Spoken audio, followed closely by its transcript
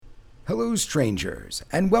Hello, strangers,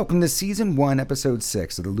 and welcome to Season 1, Episode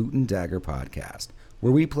 6 of the Loot and Dagger podcast,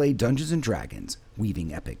 where we play Dungeons & Dragons,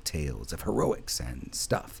 weaving epic tales of heroics and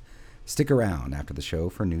stuff. Stick around after the show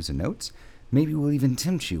for news and notes. Maybe we'll even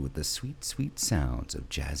tempt you with the sweet, sweet sounds of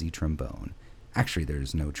jazzy trombone. Actually,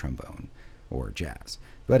 there's no trombone or jazz.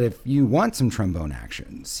 But if you want some trombone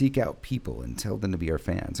action, seek out people and tell them to be our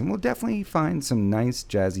fans, and we'll definitely find some nice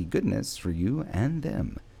jazzy goodness for you and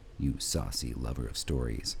them, you saucy lover of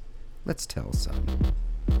stories. Let's tell some.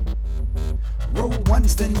 Roll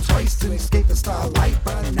once, then twice to escape the starlight.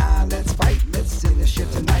 But now let's fight, let's see this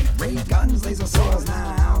shit tonight. Ray guns, laser swords,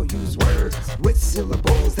 now I'll use words with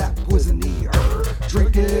syllables that poison the earth.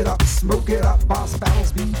 Drink it up, smoke it up, boss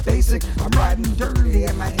battles be basic. I'm riding dirty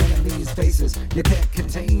at my enemies' faces. You can't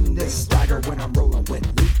contain this stagger when I'm rolling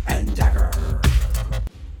with loot and dagger.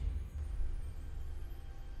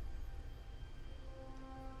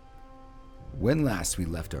 When last we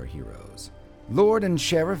left our heroes, Lord and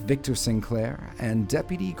Sheriff Victor Sinclair and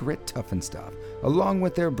Deputy Grit Toughnstuff, along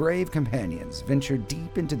with their brave companions, ventured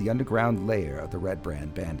deep into the underground lair of the Red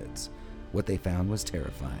Brand bandits. What they found was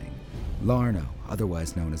terrifying. Larno,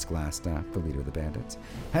 otherwise known as Glassstaff, the leader of the bandits,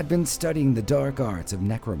 had been studying the dark arts of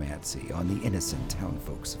necromancy on the innocent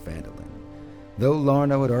townfolks of Phandalin. Though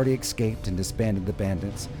Larno had already escaped and disbanded the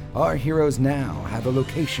bandits, our heroes now have the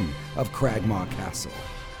location of Cragmaw Castle.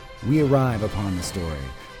 We arrive upon the story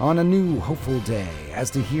on a new, hopeful day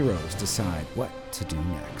as the heroes decide what to do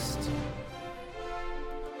next.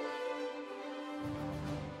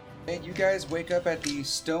 And you guys wake up at the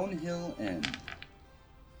Stonehill Inn.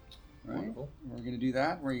 Right? Wonderful. We're going to do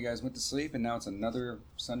that, where you guys went to sleep and now it's another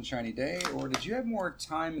sunshiny day. Or did you have more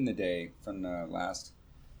time in the day from the last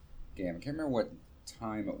game? I can't remember what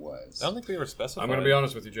time it was. I don't think we ever specified. I'm going to be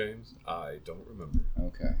honest with you, James. I don't remember.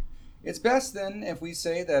 Okay. It's best then if we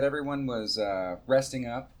say that everyone was resting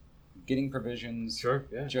up, getting provisions, Sure,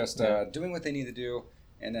 yeah. just doing what they need to do,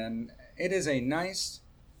 and then it is a nice,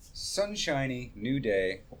 sunshiny new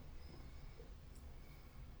day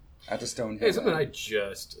at the Stonehill. Hey, something I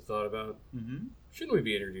just thought about. Mm-hmm. Shouldn't we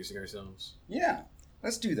be introducing ourselves? Yeah,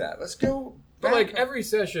 let's do that. Let's go But back. every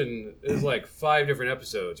session is 5 different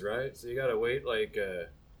episodes, right? So you gotta wait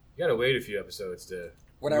a few episodes to.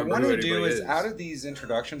 What I remember wanted who to do anybody is, out of these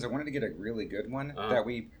introductions, I wanted to get a really good one that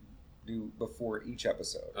we do before each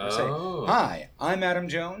episode. We say, hi, I'm Adam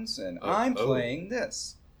Jones, and I'm playing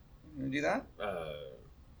this. You want to do that?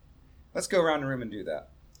 Let's go around the room and do that.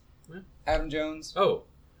 Yeah. Adam Jones, Oh,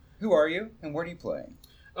 who are you, and what are you playing?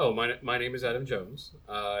 my name is Adam Jones.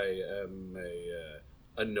 I am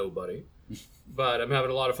a nobody, but I'm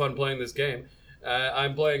having a lot of fun playing this game.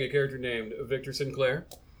 I'm playing a character named Victor Sinclair,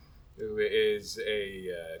 who is a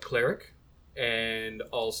cleric and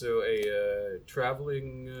also a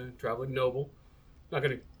traveling noble. Not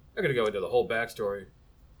gonna go into the whole backstory.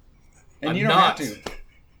 And I'm you don't not. have to.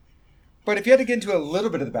 But if you had to get into a little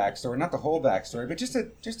bit of the backstory, not the whole backstory, but just a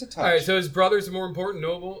touch. All right, so his brother's a more important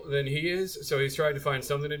noble than he is, so he's trying to find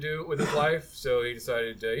something to do with his life. So he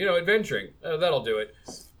decided, adventuring. That'll do it.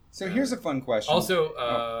 So here's a fun question. Also,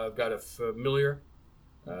 I've got a familiar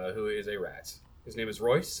who is a rat. His name is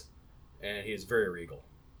Royce, and he is very regal.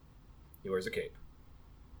 He wears a cape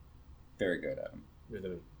Very good, Adam.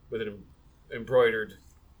 with an embroidered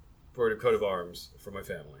coat of arms for my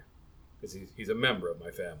family, because he's a member of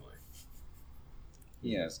my family.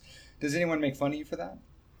 Yes. Does anyone make fun of you for that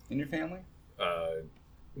in your family?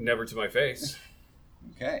 Never to my face.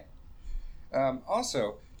 Okay.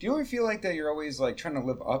 Also, do you ever feel like that you're always trying to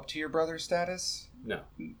live up to your brother's status? No.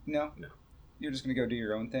 No? No. You're just going to go do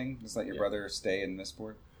your own thing? Just let your brother stay in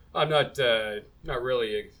Mistport? I'm not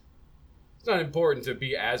really. It's not important to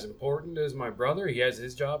be as important as my brother. He has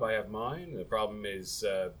his job, I have mine. The problem is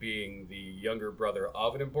being the younger brother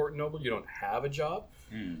of an important noble. You don't have a job.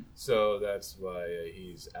 So that's why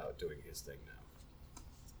he's out doing his thing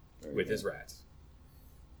now. With his rats.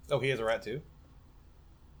 Oh, he has a rat too?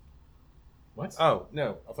 What? Oh,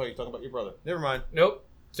 no. I thought you were talking about your brother. Never mind. Nope.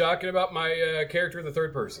 Talking about my character in the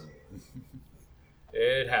third person.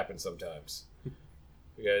 It happens sometimes.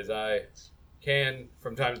 Because I can,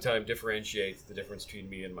 from time to time, differentiate the difference between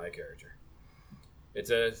me and my character.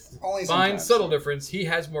 It's a Only fine, sometimes. subtle difference. He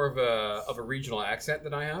has more of a regional accent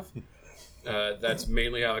than I have. That's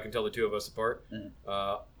mainly how I can tell the two of us apart.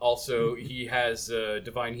 Also, he has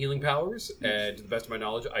divine healing powers, and to the best of my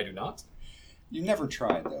knowledge, I do not. You never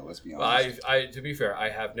tried, though, let's be honest. To be fair, I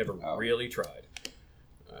have never really tried.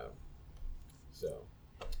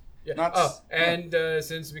 Yeah.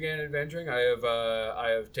 Since the beginning of adventuring, I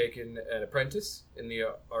have taken an apprentice in the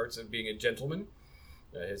arts of being a gentleman.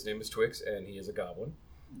 His name is Twix, and he is a goblin,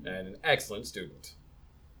 and an excellent student.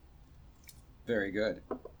 Very good.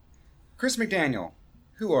 Chris McDaniel,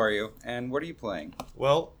 who are you, and what are you playing?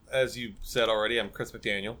 Well, as you said already, I'm Chris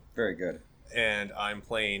McDaniel, Very good. and I'm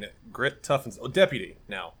playing Grit, Tough, and Deputy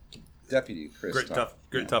now. Deputy Chris. Grit,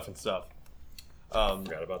 Tough, and Stuff.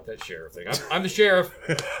 Forgot about that sheriff thing. I'm the sheriff.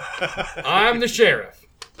 I'm the sheriff.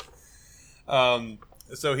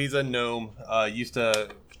 So he's a gnome. Used to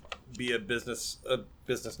be a business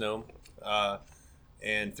gnome,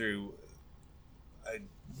 and through a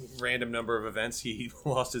random number of events, he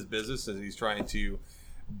lost his business, and he's trying to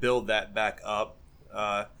build that back up.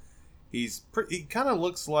 He kind of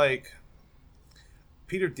looks like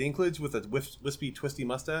Peter Dinklage with a wispy, twisty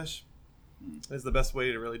mustache. Is the best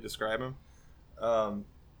way to really describe him.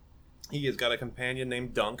 He has got a companion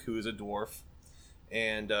named Dunk, who is a dwarf,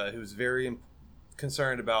 and who's very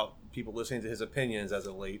concerned about people listening to his opinions as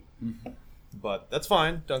of late. Mm-hmm. But that's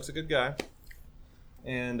fine. Dunk's a good guy.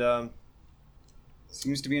 And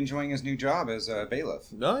seems to be enjoying his new job as a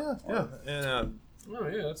bailiff. No, yeah. And oh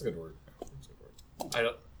yeah, that's a good word.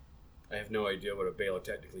 I have no idea what a bailiff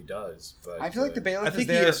technically does, but I feel like the bailiff I think is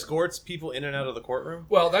there. he escorts people in and out of the courtroom.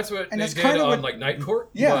 Well, that's what And they it's did kind of on what- like Night Court.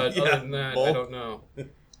 Yeah. But other than that, I don't know.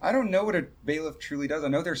 I don't know what a bailiff truly does. I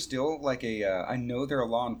know they're still like I know they're a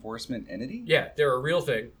law enforcement entity. Yeah, they're a real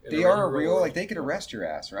thing. They are a real, like they could arrest your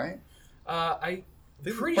ass, right? I'm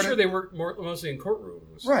pretty but sure it- they work mostly in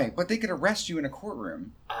courtrooms. Right, but they could arrest you in a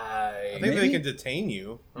courtroom. I think Maybe? they can detain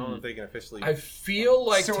you. I don't know if they can officially. I feel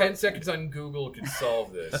like So- 10 seconds on Google could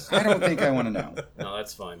solve this. I don't think I want to know. No,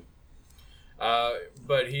 that's fine.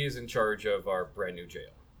 But he is in charge of our brand new jail.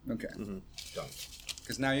 Okay. Done.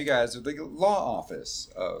 Because now you guys are the law office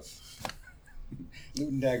of Loot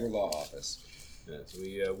and Dagger Law Office. Yes,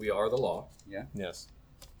 we are the law. Yeah. Yes.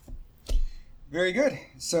 Very good.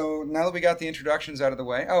 So now that we got the introductions out of the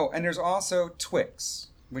way, and there's also Twix,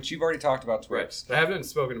 which you've already talked about. Twix. Right. I haven't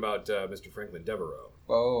spoken about Mr. Franklin Devereaux,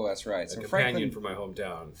 Oh, that's right. a So companion from my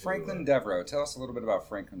hometown. Franklin Devereaux. Tell us a little bit about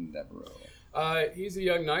Franklin Devereaux. He's a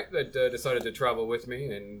young knight that decided to travel with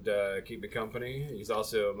me and keep me company. He's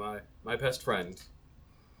also my best friend,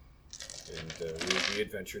 and we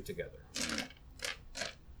adventure together.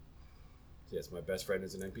 Yes, my best friend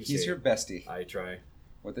is an NPC. He's your bestie I try.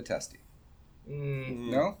 with the testy. Mm,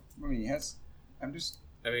 No? I mean, yes. I'm just,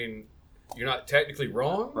 I mean, you're not technically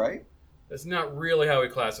wrong. right? That's not really how we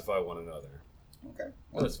classify one another. Okay.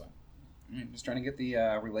 Well, that's fine. I'm just trying to get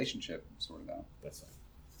the relationship sorted out. That's fine.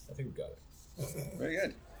 I think we got it. Very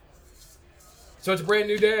good. So it's a brand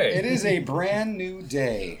new day. It is a brand new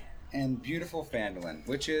day in beautiful Fandolin,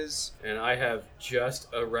 which is, And I have just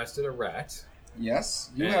arrested a rat. yes,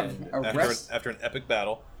 you And have arrested. After an epic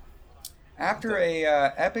battle. After a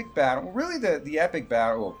epic battle, well, really the epic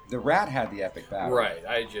battle, well, the rat had the epic battle. Right.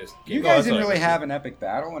 I just... You guys didn't really have an epic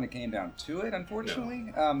battle when it came down to it,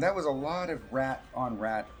 unfortunately. That was a lot of rat on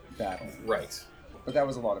rat battle. Right. But that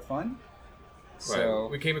was a lot of fun. So,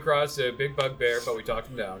 Right. We came across a big bugbear, but we talked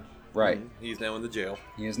him down. right. He's now in the jail.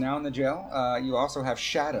 He is now in the jail. You also have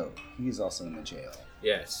Shadow. He is also in the jail.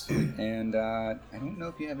 Yes. And I don't know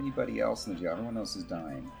if you have anybody else in the jail. Everyone else is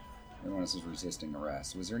dying. Everyone else is resisting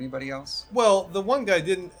arrest. Was there anybody else? Well, the one guy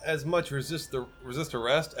didn't as much resist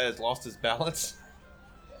arrest as lost his balance.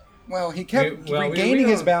 Well, he kept we regaining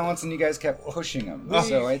his don't- balance, and you guys kept pushing him.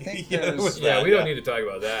 So I think Yeah, it there's... was- Yeah, we Yeah. don't need to talk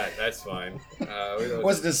about that. That's fine. We don't,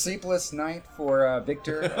 Was it a sleepless night for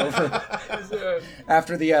Victor over uh,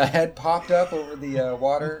 after the head popped up over the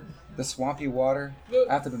water, the swampy water, Look.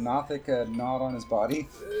 after the Nothic gnawed on his body?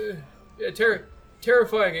 yeah,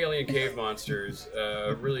 terrifying alien cave monsters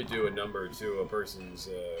really do a number to a person's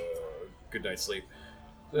good night's sleep.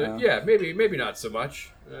 Yeah, maybe not so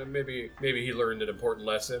much. Maybe he learned an important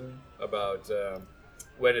lesson about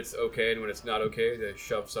when it's okay and when it's not okay to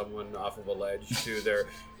shove someone off of a ledge to their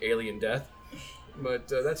alien death. But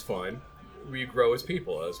that's fine. We grow as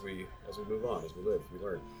people as we move on, as we live, we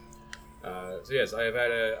learn. So yes, I have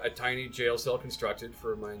had a tiny jail cell constructed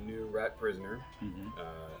for my new rat prisoner.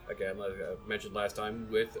 Again, like I mentioned last time,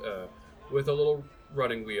 with a little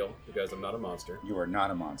running wheel because I'm not a monster. You are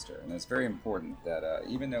not a monster, and it's very important that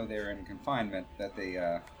even though they're in confinement, that they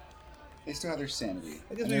still have their sanity.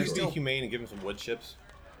 I guess And we they're should be still- humane and give him some wood chips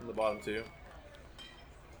on the bottom too.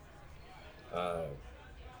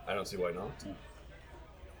 I don't see why not.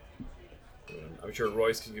 I'm sure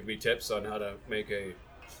Royce can give me tips on how to make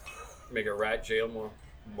a rat jail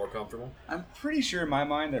more comfortable. I'm pretty sure in my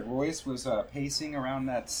mind that Royce was pacing around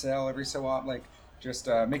that cell every so often, like just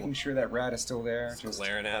making sure that rat is still there, just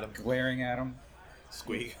Glaring at him. glaring at him.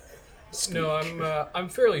 Squeak. No, I'm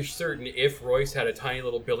fairly certain if Royce had a tiny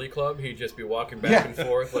little billy club, he'd just be walking back Yeah. and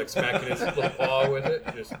forth, like smacking his little paw with it.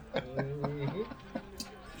 Just. Mhm.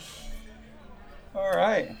 All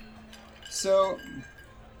right. So,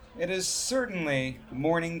 it is certainly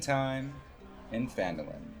morning time in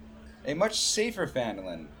Phandalin. A much safer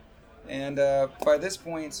Phandalin. And by this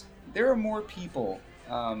point, there are more people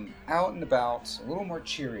out and about, a little more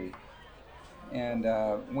cheery. And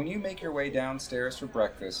when you make your way downstairs for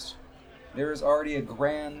breakfast, there is already a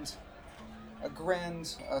grand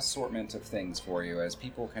assortment of things for you as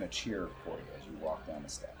people kind of cheer for you as you walk down the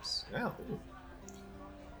steps. Yeah.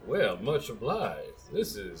 Well, much obliged.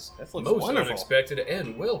 This is That most looks wonderful. unexpected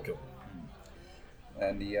and welcome.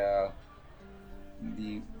 And the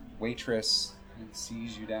waitress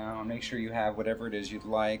sees you down. Make sure you have whatever it is you'd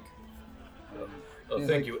like. Oh, Yeah, thank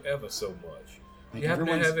like- you ever so much. Like You happen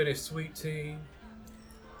to everyone's- have any sweet tea?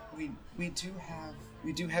 We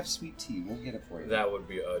do have sweet tea. We'll get it for you. That would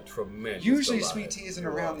be a tremendous Usually delight. sweet tea isn't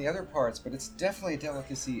around the other parts, but it's definitely a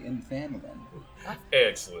delicacy in Phandalin.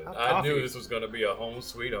 Excellent. Hot I knew coffee. this was going to be a home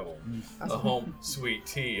sweet home. A home sweet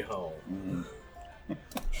tea home.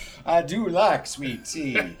 I do like sweet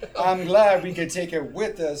tea. I'm glad we could take it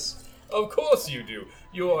with us, Of course you do.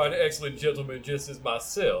 You are an excellent gentleman just as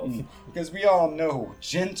myself. because we all know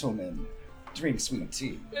gentlemen drink sweet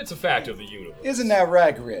tea. It's a fact of the universe. Isn't that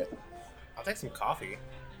right, Grit? I'll take some coffee.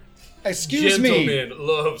 Excuse me. Gentlemen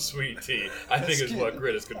love sweet tea. I think is what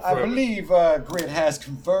Grit is I confirming. believe Grit has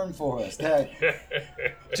confirmed for us that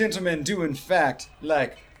gentlemen do in fact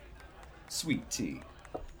like sweet tea.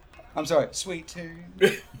 I'm sorry, sweet tea.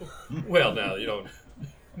 Well, now, you don't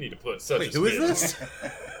need to put such Wait, a who is spin.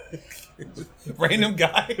 this? Random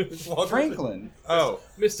guy. Franklin. Oh,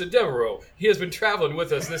 Mr. Devereaux, he has been traveling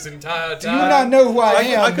with us this entire Do you time. not know who I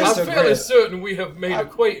am, I'm Mr. I'm fairly Grit? certain we have made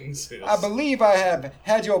acquaintances. I believe I have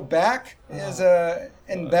had your back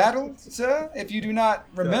in battle, sir. If you do not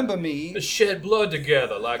remember me, Shed blood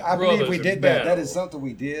together like I brothers believe we in did that. That battle. is something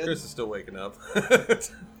we did. Chris is still waking up.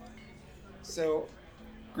 So,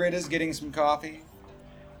 Grit is getting some coffee.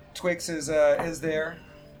 Twix is there.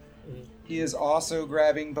 He is also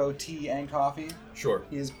grabbing both tea and coffee. Sure.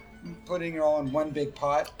 He is putting it all in one big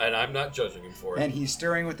pot, And I'm not judging him for it. and he's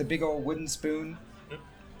stirring with the big old wooden spoon.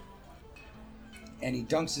 And he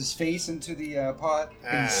dunks his face into the pot,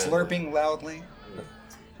 and he's slurping loudly.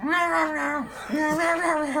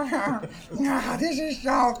 This is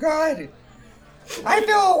so good. I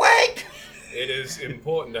feel awake. It is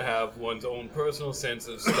important to have one's own personal sense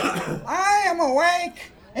of style. I am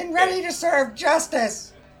awake and ready to serve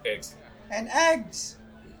justice. Excellent. And eggs.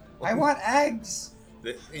 I want eggs.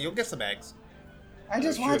 You'll get some eggs. I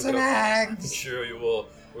just Sure, want some I'm eggs. sure you will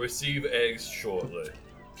receive eggs shortly.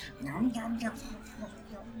 Yum, yum, yum.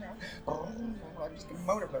 Oh, I'm just getting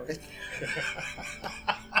motivated.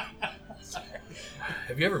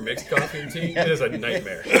 Have you ever mixed coffee and tea? It is a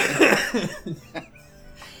nightmare.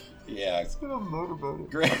 Yeah, it's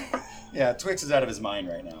great. Yeah, Twix is out of his mind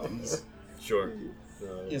right now. Sure.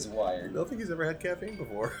 He's I wired. don't think he's ever had caffeine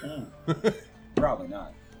before. Probably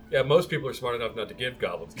not. Yeah, most people are smart enough not to give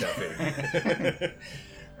goblins caffeine.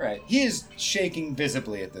 Right. He is shaking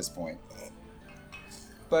visibly at this point.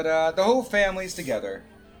 But the whole family's together,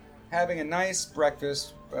 having a nice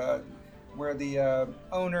breakfast where the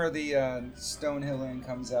owner of the Stonehill Inn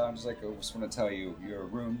comes out. I'm just like, I just want to tell you, your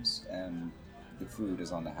rooms and the food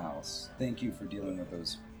is on the house. Thank you for dealing with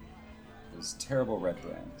those terrible red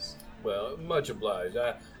brands. Well, much obliged.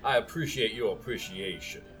 I appreciate your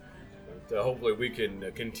appreciation. But, hopefully we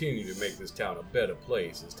can continue to make this town a better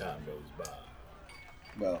place as time goes by.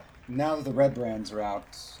 Well, now that the red brands are out,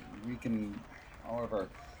 all of our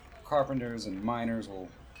carpenters and miners will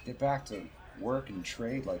get back to work and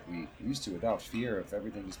trade like we used to without fear of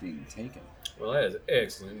everything just being taken. Well, that is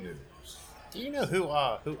excellent news. Do you know who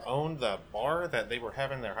owned the bar that they were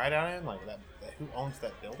having their hideout in? Like who owns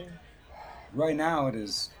that building? Right now it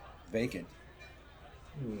is vacant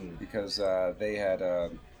because they had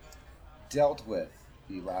dealt with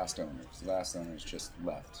the last owners. The last owners just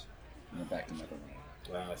left and went back to Neverland.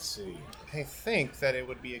 I see. I think that it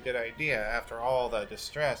would be a good idea, after all the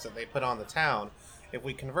distress that they put on the town, if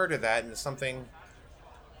we converted that into something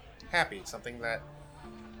happy, something that...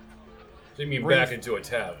 So you mean back into a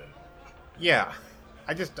tavern? Yeah.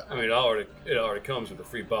 I mean, it already comes with a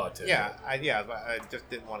free bartender. Yeah, I just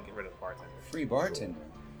didn't want to get rid of the bartender. Free bartender.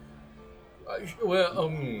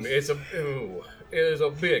 It's a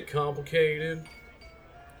bit complicated.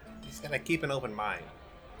 Just gotta keep an open mind.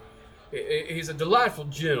 He's a delightful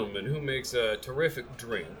gentleman who makes a terrific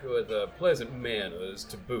drink with pleasant manners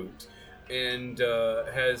to boot, and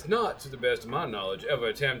has not, to the best of my knowledge, ever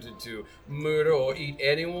attempted to murder or eat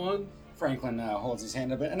anyone. Franklin holds his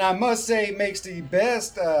hand up, and I must say, makes the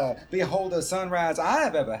best beholder sunrise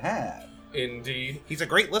I've ever had. Indeed. He's a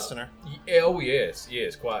great listener. Oh, yes,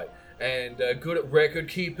 quite. And good at record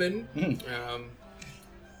keeping.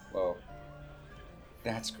 Well,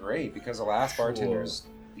 that's great because the last bartender's,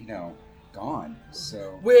 gone.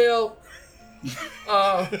 So. Well,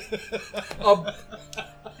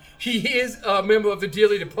 he is a member of the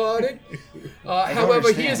dearly departed.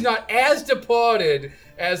 However, he is not as departed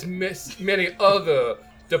as many other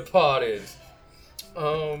departed.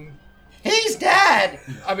 He's dead.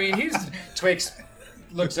 I mean, he's Twix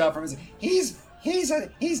looks up from his. He's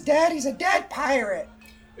dead. He's a dead pirate.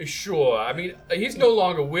 sure. I mean, he's no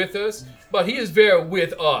longer with us, but he is very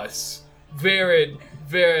with us. Very,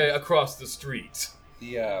 very across the street.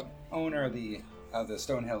 The owner of the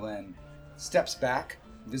Stonehill Inn steps back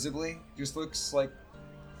visibly. Just looks like,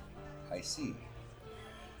 I see.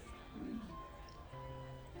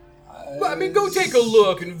 Well, I mean, go take a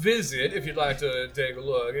look and visit if you'd like to take a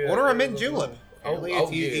look. Yeah, Order a mint julep. Apparently,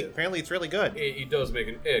 Apparently it's really good. He does make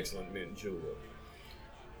an excellent mint julep.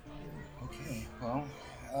 Okay, well,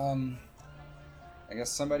 I guess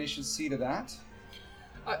somebody should see to that.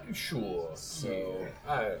 Sure. So,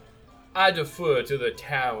 I defer to the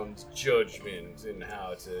town's judgment in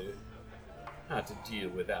how to deal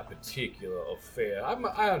with that particular affair.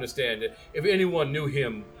 I understand that if anyone knew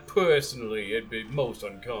him personally, it'd be most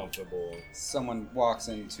uncomfortable. someone walks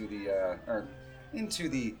into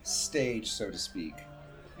the stage, so to speak,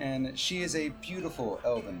 and she is a beautiful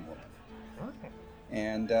elven woman.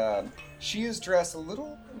 And she is dressed a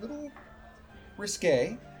little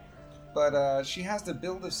risque, but she has the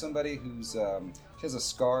build of somebody who's she has a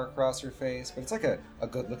scar across her face, but it's like a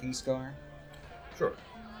good-looking scar. Sure.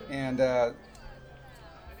 And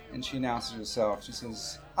she announces herself. She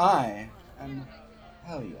says, "I am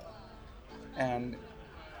Helia, and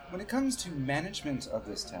when it comes to management of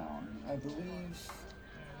this town, I believe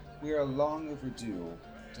we are long overdue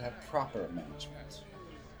to have proper management.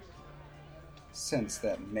 Since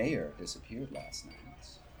that mayor disappeared last night."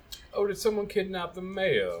 Oh, did someone kidnap the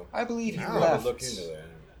mayor? I believe he I'll left. look into that.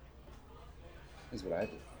 Is what I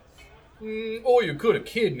believe. Or you could have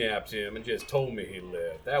kidnapped him and just told me he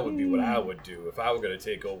left. That would be what I would do if I were going to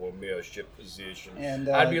take over a mayorship position. And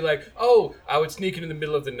I'd be like, I would sneak in the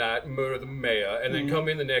middle of the night, murder the mayor, and then come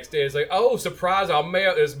in the next day. It's like, oh, surprise, our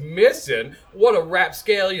mayor is missing. What a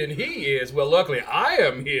rapscallion he is. Well, luckily, I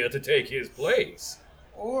am here to take his place.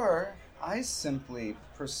 Or I simply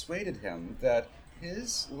persuaded him that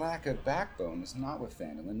his lack of backbone is not what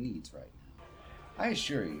Phandalin needs right now. I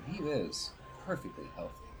assure you, he is perfectly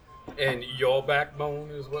healthy. And your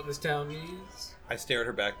backbone is what this town needs? I stare at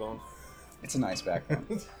her backbone. It's a nice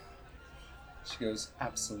backbone. She goes,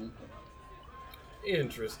 absolutely.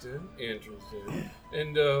 Interesting.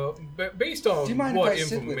 And based on Do you mind what if I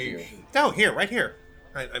sit with you? information... Oh, here, right here.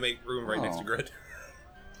 I make room right next to Oh. Grit.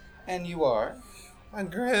 And you are? I'm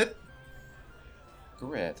Grit.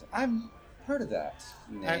 Grit. I've heard of that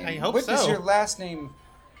name. I hope What so. is your last name?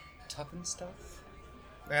 Toughnstuff?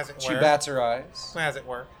 As it She were. bats her eyes. As it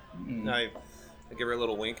were. I give her a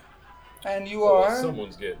little wink. And you Oh, are?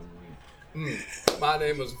 someone's getting... My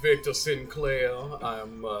name is Victor Sinclair.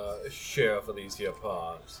 I'm sheriff of these here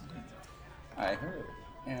parts. I heard.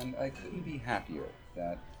 And I couldn't be happier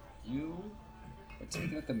that you have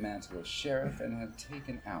taken up the mantle of sheriff and have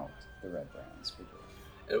taken out the Red Brands Brigade.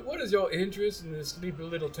 And what is your interest in this sleepy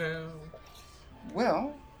little town?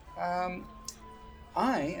 Well,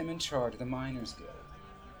 I am in charge of the Miners Guild.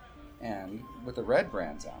 And with the Red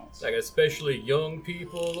Brands out... Like especially young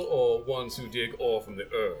people or ones who dig ore from the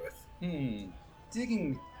earth?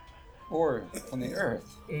 Digging ore from the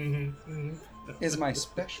earth Mm-hmm. is my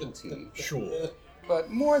specialty. Sure. But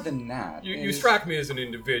more than that... You is- strike me as an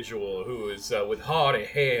individual who is with hardy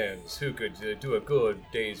hands, who could do a good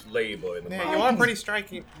day's labor in the Yeah, mine. you are pretty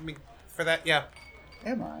striking for that. Yeah.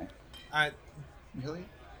 Am I? Really?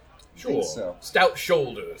 Sure. think so. Stout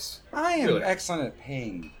shoulders. I am Really? excellent at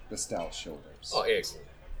paying the stout shoulders. Oh, excellent.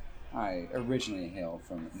 I originally hail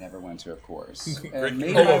from Neverwinter, of course. Great. And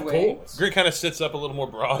made Oh, my of way... course. Grit kind of sits up a little more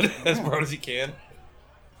broad, as broad as he can.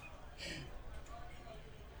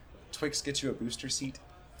 Twix gets you a booster seat.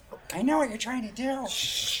 I know what you're trying to do.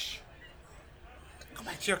 Go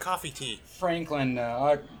back to your coffee tea. Franklin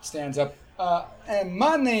stands up. And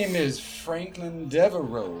my name is Franklin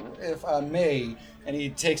Devereaux, if I may. And he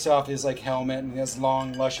takes off his helmet and he has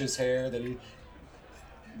long, luscious hair that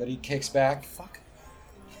he kicks back. Fuck.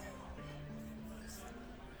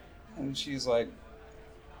 And she's like,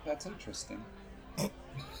 "That's interesting."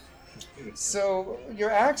 So your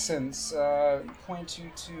accents point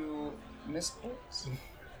you to Mistports.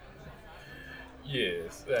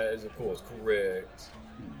 Yes, that is of course correct.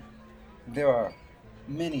 There are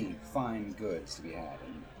many fine goods to be had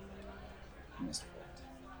in Mistport.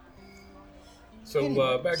 So,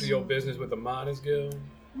 Anyways. back to your business with the Miners Guild.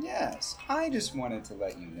 Yes, I just wanted to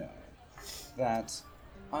let you know that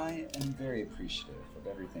I am very appreciative of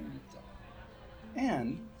everything you've done.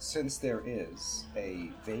 And since there is a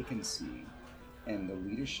vacancy in the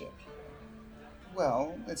leadership here,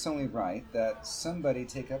 well, it's only right that somebody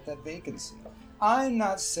take up that vacancy. I'm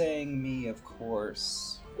not saying me, of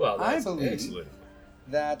course. Well, that's I believe excellent.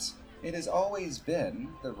 that it has always been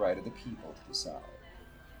the right of the people to decide.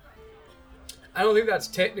 I don't think that's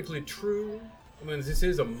technically true. I mean, this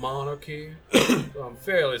is a monarchy. So I'm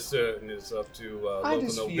fairly certain it's up to I local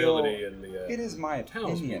just nobility feel and the it is my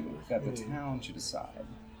townspeople. opinion that the town should decide,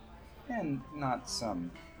 and not some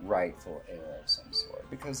rightful heir of some sort,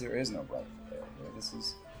 because there is no rightful heir here. This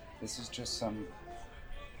is just some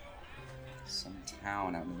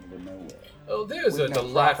town out in the middle of nowhere. Oh, there's a with no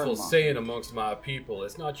delightful proper saying amongst my people.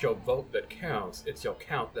 It's not your vote that counts, it's your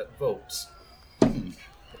count that votes.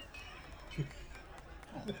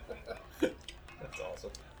 That's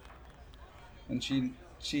awesome. And she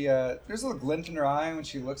there's a little glint in her eye when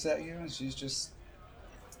she looks at you, and she's just,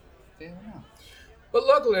 I don't know. But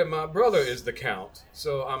luckily, my brother is the count,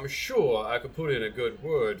 so I'm sure I could put in a good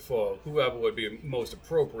word for whoever would be most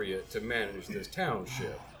appropriate to manage this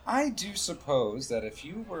township. I do suppose that if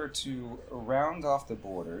you were to round off the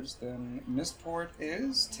borders, then Mistport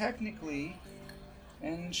is technically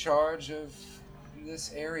in charge of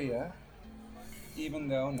this area, even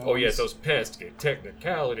though no Oh yes, one's- those pesky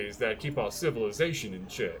technicalities that keep our civilization in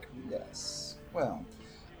check. Yes. Well,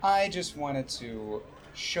 I just wanted to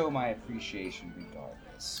show my appreciation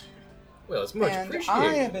regardless. Well, it's much And appreciated.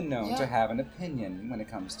 I have been known to have an opinion when it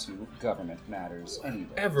comes to government matters anyways.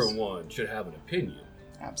 Everyone should have an opinion.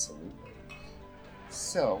 Absolutely.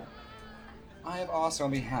 So, I have also,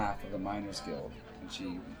 on behalf of the Miners Guild, and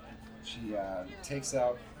she takes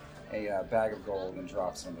out a bag of gold and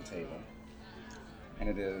drops it on the table. And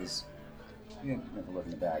it is, you didn't have to look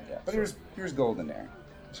in the bag yet, but here's gold in there.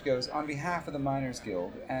 She goes, on behalf of the Miners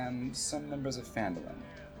Guild and some members of Fandolin,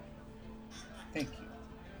 thank you.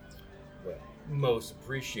 Well, most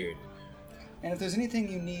appreciated. And if there's anything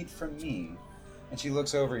you need from me, and she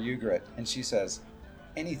looks over at Ygritte, and she says,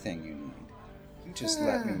 anything you need, you just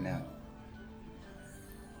let me know.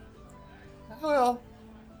 Well,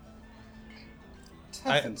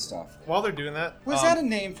 Toughnstuff. while they're doing that, Was that a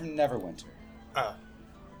name from Neverwinter?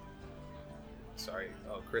 Sorry.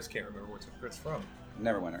 Oh, Chris can't remember what's Chris from.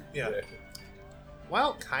 Neverwinter. Yeah.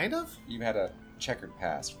 Well, kind of. You had a checkered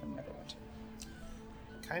past from Neverwinter.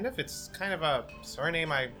 Kind of. It's kind of a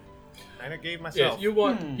surname I kind of gave myself. Yes,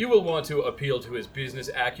 you will want to appeal to his business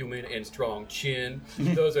acumen and strong chin.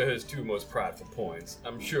 Those are his two most prideful points.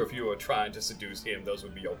 I'm sure if you were trying to seduce him, those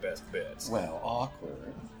would be your best bets. Well,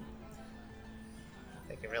 awkward.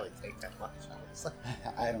 They can really take that much, honestly.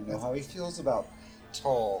 I don't know how he feels about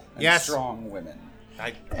tall and Yes. strong women.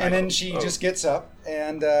 I And then she just gets up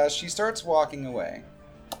and she starts walking away.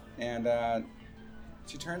 And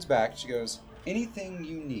she turns back. She goes, anything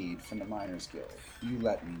you need from the Miners Guild, you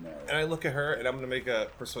let me know. And I look at her, and I'm going to make a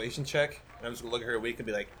persuasion check. And I'm just going to look at her a week and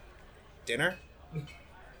be like, dinner?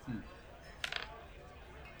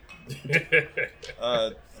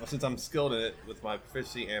 Since I'm skilled in it with my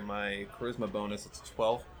proficiency and my charisma bonus, it's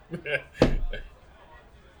 12.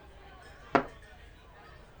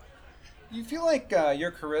 You feel like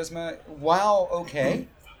your charisma, while okay,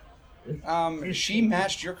 she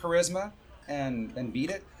matched your charisma and beat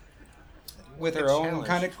it with her Good own challenge.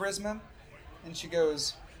 kind of charisma. And she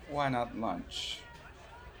goes, why not lunch?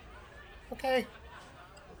 Okay.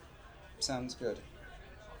 Sounds good.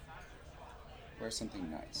 Wear something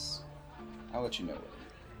nice. I'll let you know what.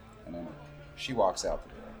 And then she walks out the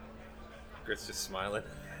door. Grit's just smiling.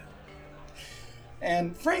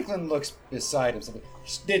 And Franklin looks beside himself.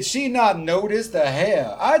 Did she not notice the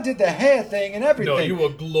hair? I did the hair thing and everything. No, you were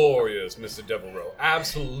glorious, Mr. Devereaux.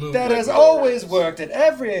 Absolutely. That has glorious. always worked at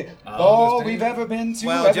every ball understand. we've ever been to,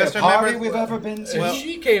 Well, every just party remember- we've ever been to. Well-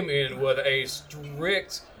 She came in with a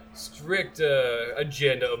strict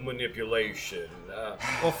agenda of manipulation.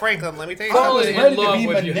 Well, Franklin, let me tell you I was Falling something. ready in to love be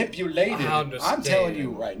with you. manipulated. I I'm understand. telling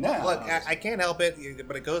you right now. Look, I can't help it,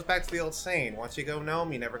 but it goes back to the old saying: once you go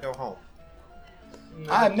gnome, you never go home.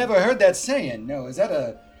 I've never heard that saying. No, is that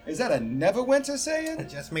a Neverwinter I saying?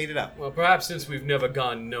 just made it up. Well, perhaps since we've never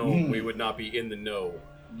gone gnome, we would not be in the know.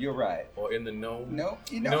 You're right. Or in the gnome. No,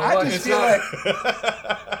 No, I what? just It's feel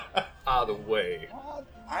not- like Either way.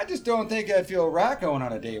 I just don't think I'd feel right going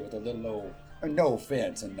on a date with a little old. No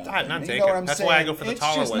offense and nothing. I'm You taking know what it. I'm That's saying? why I go for the it's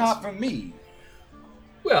taller just ones. not for me.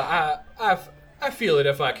 Well, I feel it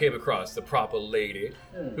if I came across the proper lady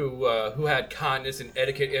who had kindness and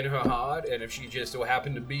etiquette in her heart, and if she just so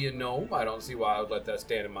happened to be a gnome, I don't see why I would let that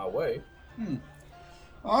stand in my way.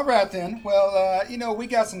 All right, then. Well, we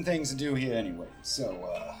got some things to do here anyway.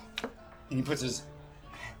 So, and he puts his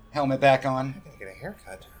helmet back on. I gotta get a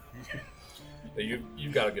haircut.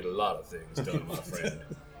 You gotta get a lot of things done, my friend.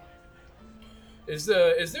 Is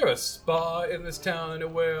there a spa in this town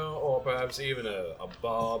anywhere, or perhaps even a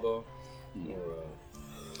barber, or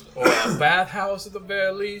a bathhouse at the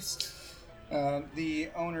very least? The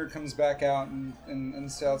owner comes back out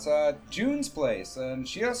and shouts, June's place. And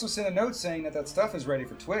she also sent a note saying that stuff is ready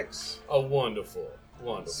for Twix. Oh, wonderful.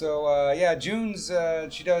 So, June's,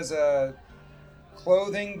 she does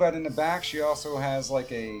clothing, but in the back she also has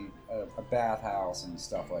like a bathhouse and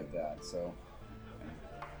stuff like that. So,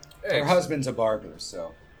 her husband's a barber,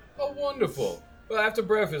 so. Oh, wonderful. Well, after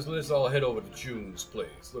breakfast, let's all head over to June's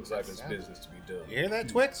place. Looks like there's business to be done. You hear that,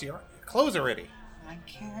 Twix? Your clothes are ready. I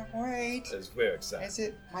can't wait. It's very exciting. Is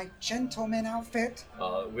it my gentleman outfit?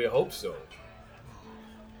 We hope so.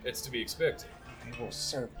 It's to be expected. I will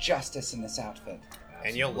serve justice in this outfit.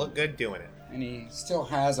 And you'll look good doing it. And he still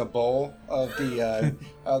has a bowl of the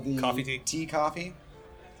Coffee tea? coffee.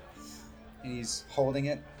 And he's holding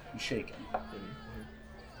it and shaking.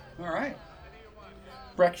 All right.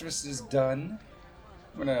 Breakfast is done.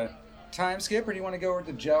 I'm gonna time skip, or do you want to go over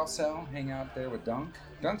to the jail cell, hang out there with Dunk?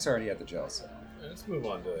 Dunk's already at the jail cell. Let's move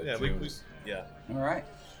on to June's. All right.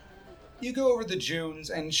 You go over to June's,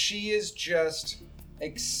 and she is just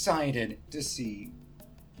excited to see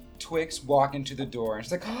Twix walk into the door. And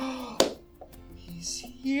she's like, oh, he's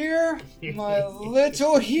here, my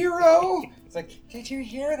little hero. It's like, Did you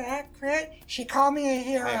hear that, Grit? She called me a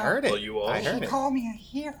hero. I heard it. Well, you all I heard She it. called me a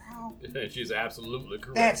hero. She's absolutely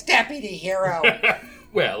correct. That's Deputy Hero.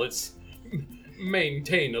 Well, it's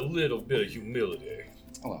maintain a little bit of humility.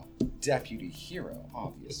 well, deputy hero,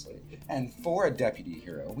 obviously. And for a deputy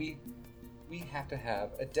hero, we have to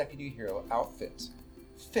have a deputy hero outfit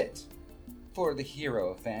fit for the hero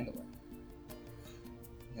of Phandalin.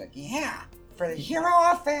 Like, yeah, for the hero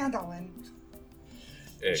of Phandalin.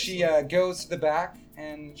 She goes to the back,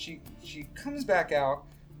 and she comes back out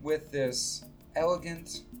with this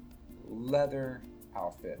elegant leather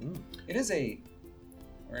outfit. It is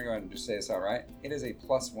we're going to go ahead and just say this out right. It is a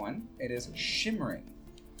 +1. It is shimmering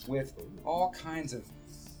with all kinds of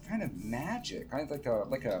kind of magic, kind of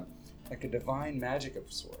like a divine magic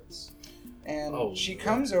of sorts. And she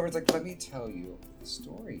comes over, it's like, let me tell you the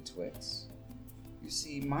story, Twix. You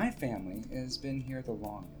see, my family has been here the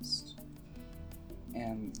longest.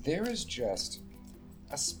 And there is just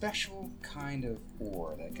a special kind of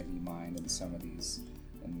ore that can be mined in some of these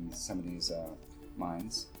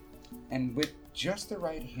mines. And with just the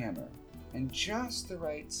right hammer, and just the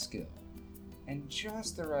right skill, and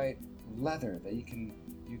just the right leather that you can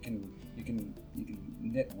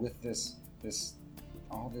knit with this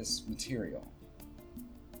all this material,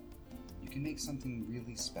 you can make something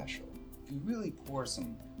really special. If you really pour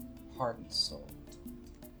some heart and soul into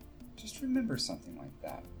it. Just remember something like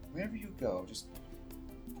that. Wherever you go, just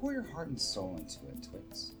pour your heart and soul into it,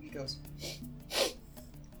 Twix. And he goes,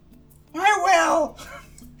 I will!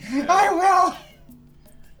 I will!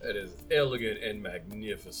 It is elegant and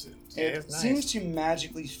magnificent. It seems to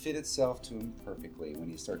magically fit itself to him perfectly when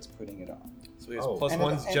he starts putting it on. So he has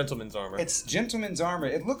 +1's gentleman's armor. It's gentleman's armor.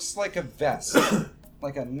 It looks like a vest,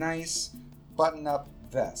 like a nice button-up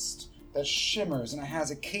vest that shimmers, and it has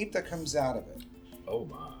a cape that comes out of it. Oh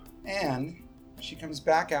my. And she comes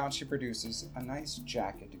back out, she produces a nice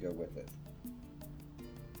jacket to go with it.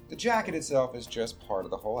 The jacket itself is just part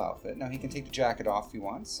of the whole outfit. Now, he can take the jacket off if he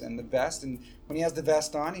wants, and the vest, and when he has the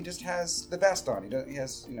vest on, he just has the vest on. He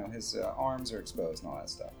has, his arms are exposed and all that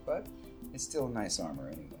stuff, but it's still a nice armor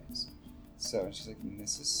anyways. So she's like,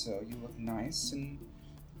 Mrs. So, you look nice and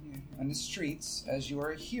on the streets as you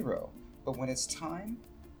are a hero, but when it's time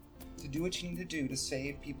to do what you need to do to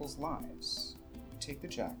save people's lives, you take the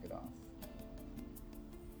jacket off,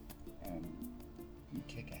 and you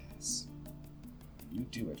kick ass. You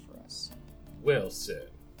do it for us. Well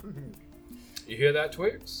said. You hear that,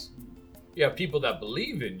 Twix? You have people that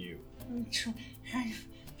believe in you.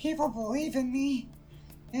 People believe in me.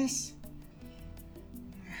 Yes.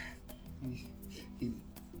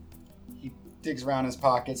 He digs around his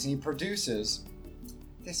pockets and he produces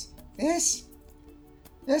This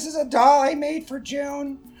is a doll I made for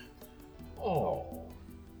June. Oh.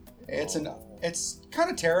 It's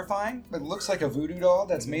kind of terrifying, but it looks like a voodoo doll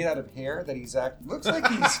that's made out of hair that looks like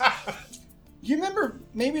he's... You remember,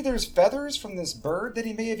 maybe there's feathers from this bird that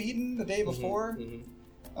he may have eaten the day before?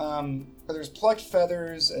 But there's plucked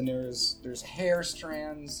feathers and there's hair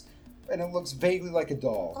strands, and it looks vaguely like a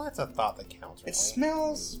doll. Well, that's a thought that counts. It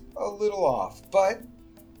smells a little off, but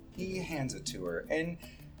he hands it to her, and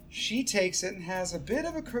she takes it and has a bit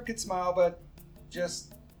of a crooked smile, but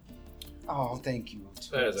just, oh, thank you, Twix.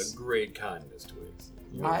 That is a great kindness, Twix.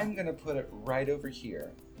 I'm going to put it right over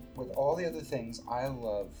here with all the other things I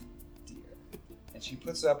love dear. And she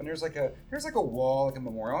puts it up, and there's like a wall, like a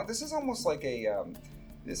memorial. This is almost like a,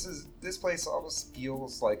 this place almost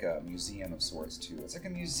feels like a museum of sorts, too. It's like a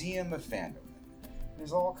museum of fandom.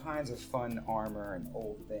 There's all kinds of fun armor and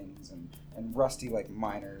old things and rusty, like,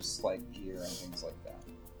 miners, like, gear and things like that.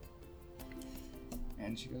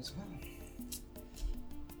 And she goes, well,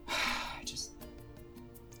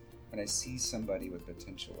 when I see somebody with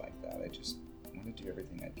potential like that, I just want to do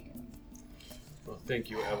everything I can. Well, thank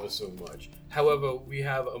you ever so much. However, we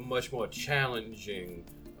have a much more challenging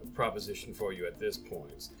proposition for you at this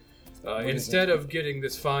point. Instead of getting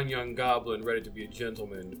this fine young goblin ready to be a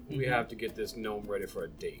gentleman, we have to get this gnome ready for a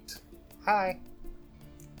date. Hi.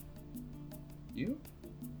 You?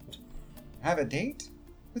 Have a date?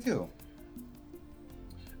 With who?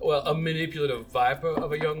 Well, a manipulative viper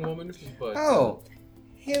of a young woman, but... Oh,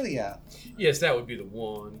 Helia. Yes, that would be the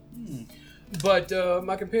one. But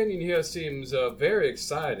my companion here seems very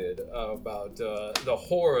excited about the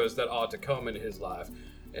horrors that are to come in his life.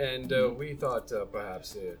 And we thought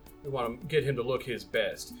perhaps we want to get him to look his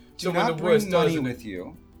best. Do not bring money with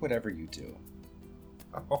you, whatever you do.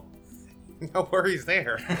 Oh, no worries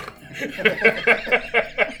there.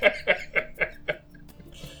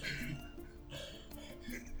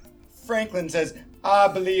 Franklin says, I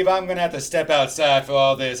believe I'm going to have to step outside for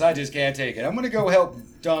all this. I just can't take it. I'm going to go help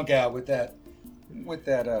Dunk out with that.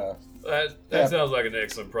 That sounds like an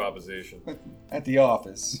excellent proposition. At the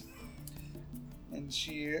office. And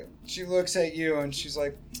she looks at you and she's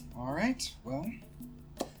like, all right, well,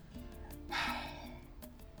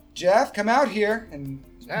 Jeff, come out here. And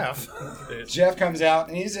Jeff comes out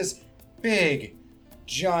and he's this big,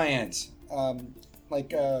 giant,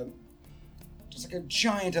 just like a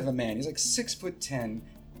giant of a man. He's like 6'10",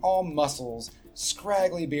 all muscles,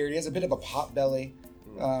 scraggly beard. He has a bit of a pot belly.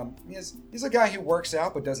 He's a guy who works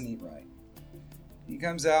out but doesn't eat right. He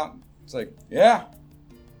comes out. It's like, yeah.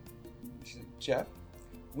 She's like, Jeff,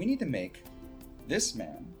 we need to make this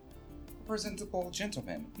man a presentable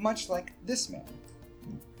gentleman, much like this man.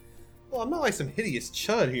 Well, I'm not like some hideous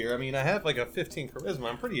chud here. I mean, I have like a 15 charisma.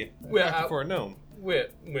 I'm pretty attractive for a gnome.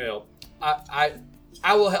 Well, I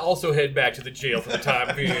will also head back to the jail for the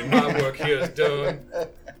time being. My work here is done.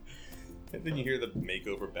 And then you hear the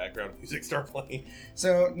makeover background music start playing.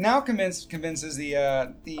 So now convinces the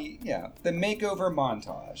makeover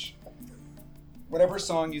montage. Whatever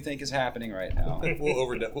song you think is happening right now.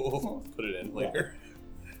 We'll put it in later.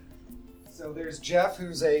 So there's Jeff,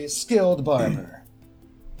 who's a skilled barber.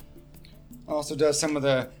 Also does some of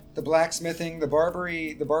the blacksmithing. The barber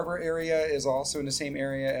area is also in the same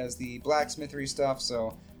area as the blacksmithery stuff.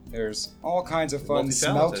 So there's all kinds of fun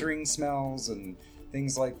smeltering smells and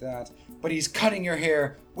things like that. But he's cutting your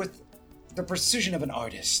hair with the precision of an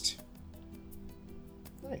artist.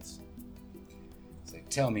 Nice. So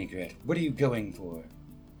tell me, Grit, what are you going for?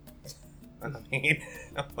 I mean,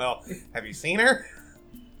 well, have you seen her?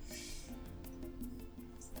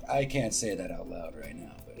 I can't say that out loud right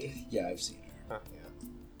now, but yeah, I've seen her. Yeah.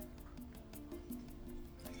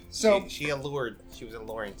 So she was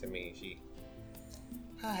alluring to me.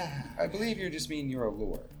 I believe you just mean you're a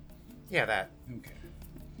lure. Yeah, that. Okay.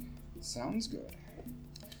 Sounds good.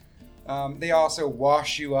 They also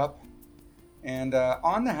wash you up, and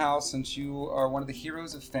on the house, since you are one of the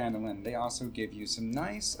heroes of Phandalin, they also give you a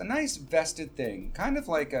nice vested thing, kind of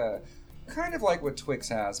like what Twix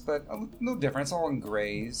has, but a little different. It's all in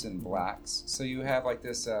grays and blacks, so you have like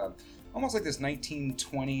this, almost like this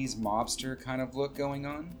 1920s mobster kind of look going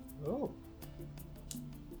on. Oh.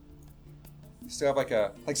 You still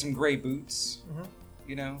have like some gray boots,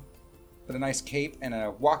 you know. With a nice cape and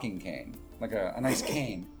a walking cane, like a nice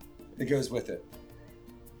cane that goes with it.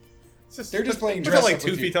 They're just playing dress up like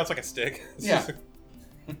 2 feet tall. It's like a stick. Yeah.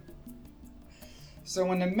 So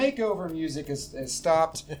when the makeover music is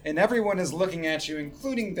stopped and everyone is looking at you,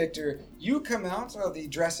 including Victor, you come out of the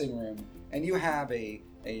dressing room and you have a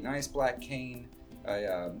nice black cane,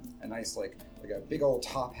 a nice like a big old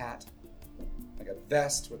top hat, like a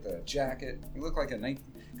vest with a jacket. You look like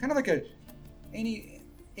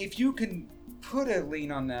if you can put a lean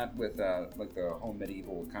on that with like the whole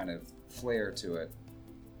medieval kind of flair to it,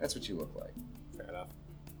 that's what you look like. Fair enough.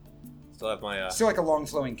 Still have my still like a long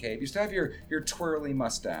flowing cape. You still have your twirly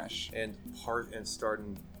mustache and part and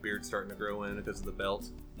starting beard's starting to grow in because of the belt.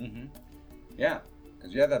 Mm-hmm. Yeah,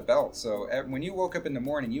 because you have that belt. So when you woke up in the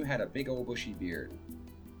morning, you had a big old bushy beard.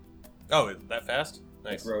 Oh, is that fast?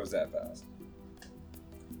 Nice. It grows that fast.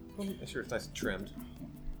 Sure, it's nice and trimmed.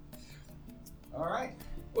 All right.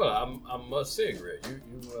 Well, I must say, Grit,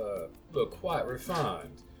 you look quite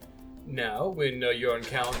refined. Now, when your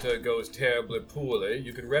encounter goes terribly poorly,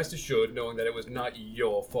 you can rest assured knowing that it was not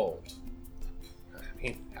your fault. I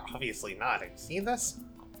mean, obviously not. Have you seen this?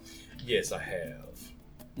 Yes, I have.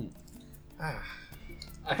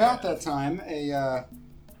 About that time, a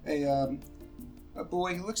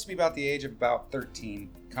boy who looks to be about the age of about 13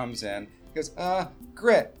 comes in. He goes,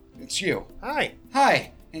 Grit, it's you. Hi.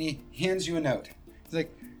 Hi. And he hands you a note. He's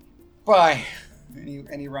like, bye.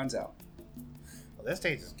 And he runs out. Well, this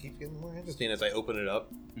day just keeps getting more interesting as I open it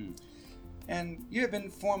up. And you have been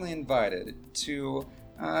formally invited to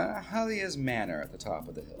Halia's Manor at the top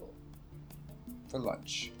of the hill for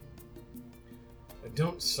lunch.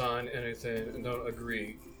 Don't sign anything and don't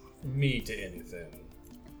agree me to anything.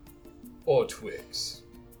 Or Twix.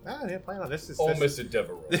 Ah, yeah, plan on this. Or Mr.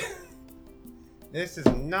 Devereaux. This is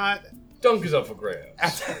not... Dunk is up for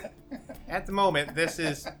grabs. At the moment, this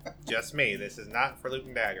is just me. This is not for Luke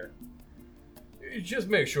and Dagger. Just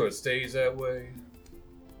make sure it stays that way.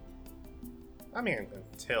 I mean,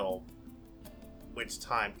 until which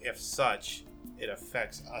time, if such, it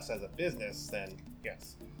affects us as a business, then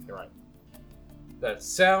yes, you're right. That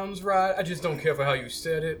sounds right. I just don't care for how you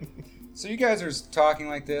said it. So you guys are talking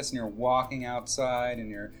like this, and you're walking outside,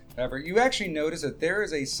 and you're whatever. You actually notice that there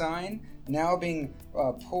is a sign now being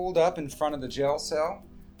pulled up in front of the jail cell,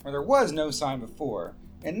 where there was no sign before,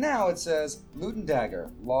 and now it says Loot and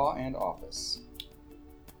Dagger, Law and Office.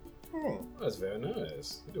 That's very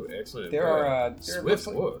nice. You do excellent. There are swift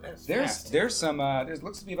work. There's some there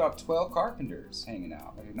looks to be about 12 carpenters hanging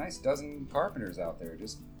out. Like a nice dozen carpenters out there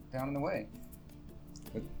just pounding away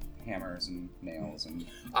with hammers and nails and.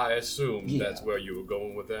 I assume that's where you were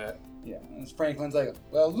going with that. Yeah, and Franklin's like,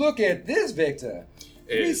 well, look at this, Victor.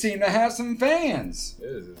 We seem to have some fans.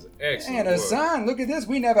 This is excellent. And a work. sign. Look at this.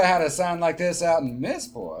 We never had a sign like this out in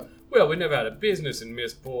Missport. Well, we never had a business in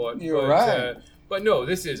Missport. You're right. But no,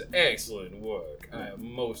 this is excellent work. I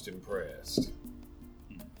am most impressed.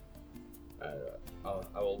 I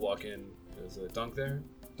will walk in. Is Dunk there?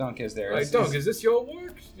 Dunk is there. Hey, Dunk, is this your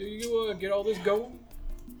work? Do you get all this going?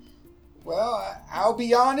 Well, I'll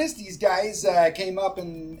be honest. These guys came up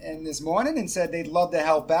in this morning and said they'd love to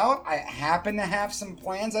help out. I happen to have some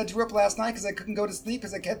plans I drew up last night because I couldn't go to sleep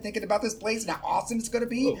because I kept thinking about this place and how awesome it's going to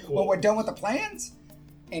be when we're done with the plans.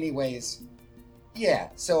 Anyways, yeah,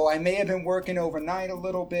 so I may have been working overnight a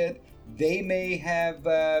little bit. They may have...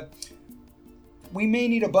 we may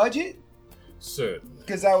need a budget. Certainly.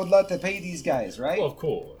 Because I would love to pay these guys, right? Well, of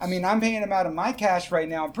course. I mean, I'm paying them out of my cash right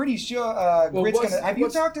now. I'm pretty sure Grit's gonna... Have you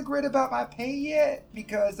talked to Grit about my pay yet?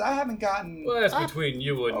 Because I haven't gotten... Well, that's between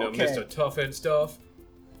you and Mr. Toughnstuff.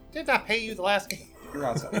 Didn't I pay you the last game? You're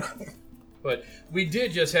outside. But we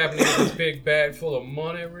did just happen to get this big bag full of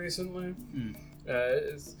money recently.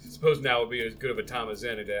 I suppose now would be as good of a time as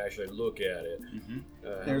any to actually look at it.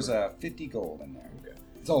 There's 50 gold in there. Okay.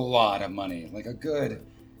 It's a lot of money. Like a good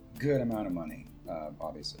amount of money,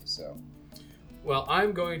 obviously. So. Well,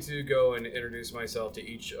 I'm going to go and introduce myself to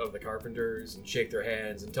each of the carpenters and shake their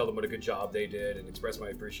hands and tell them what a good job they did and express my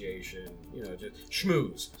appreciation. You know, just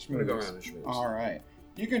schmooze. I'm going to go around and schmooze. All right.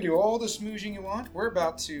 You can do all the smoozing you want. We're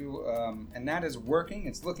about to, and that is working.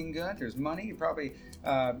 It's looking good. There's money. You probably...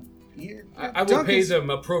 I will pay them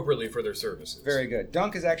appropriately for their services. Very good.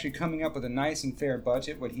 Dunk is actually coming up with a nice and fair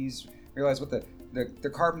budget. What he's realized what the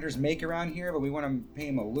carpenters make around here, but we want to pay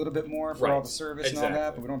him a little bit more for all the service and all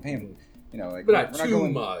that. But we don't pay him, like, but not too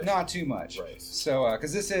much. Not too much. Right. So,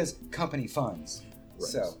 because this is company funds. Right.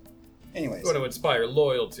 So, anyways, we want to inspire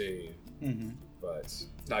loyalty, but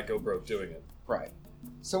not go broke doing it. Right.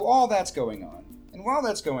 So all that's going on, and while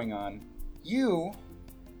that's going on, you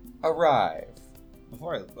arrive.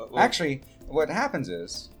 Actually, what happens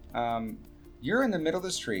is, you're in the middle of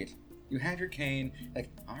the street. You have your cane. Like,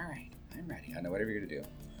 all right, I'm ready. I know whatever you're gonna do.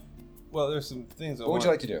 Well, there's some things. What would you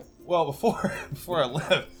like to do? Well, before I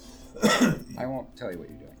left, I won't tell you what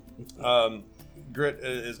you're doing. Grit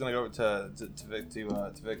is gonna go over to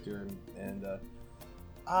Victor and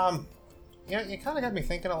you kind of got me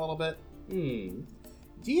thinking a little bit.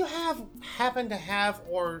 Do you happen to have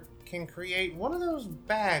or can create one of those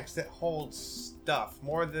bags that holds stuff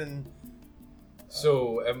more than...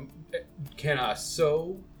 So, can I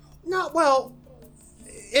sew? No, well,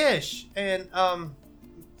 ish. And,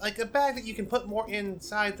 like a bag that you can put more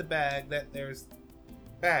inside the bag that there's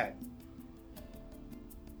bag.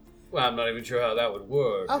 Well, I'm not even sure how that would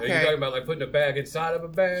work. Are Okay. you talking about like putting a bag inside of a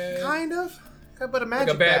bag? Kind of. But a Like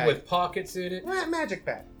magic a bag with pockets in it? Magic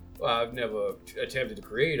bag. Well, I've never attempted to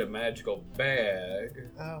create a magical bag.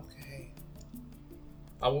 Okay.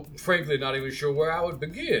 I'm frankly not even sure where I would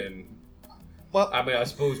begin. Well, I mean, I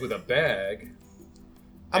suppose with a bag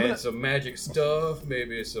I'm and gonna- some magic stuff,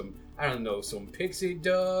 maybe some, I don't know, some pixie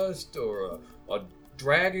dust or a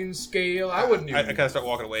dragon scale. I wouldn't I even. kind of start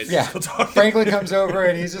walking away. As Yeah. he's still talking. Franklin comes over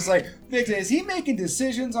and he's just like, Victor, is he making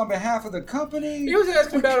decisions on behalf of the company? He was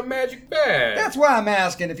asking about a magic bag. That's why I'm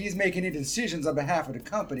asking if he's making any decisions on behalf of the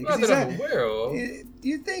company. 'cause Not he's that I'm at- aware of. Do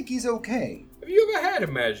you think he's okay? Have you ever had a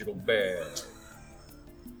magical bag?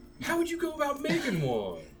 How would you go about making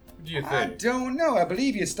one? What do you I think? don't know. I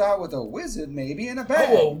believe you start with a wizard, maybe, in a bag.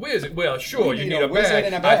 Oh, a wizard. Well, sure, We you need need a a wizard bag.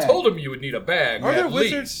 in a bag. I told him you would need a bag. Are there at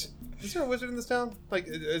wizards? least. Is there a wizard in this town? Like,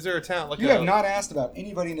 is there a town? Like You have not asked about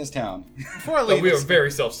anybody in this town. Before I But leave, we are this, very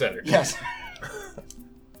self-centered. Yes.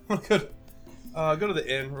 go to the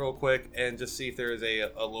inn real quick and just see if there is a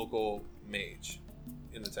local mage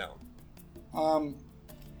in the town.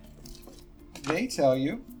 They tell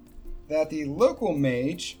you that the local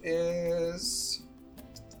mage is...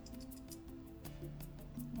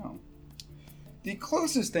 Oh. The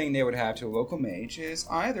closest thing they would have to a local mage is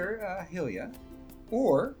either Hylia,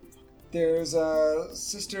 or there's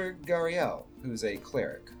Sister Gariel, who's a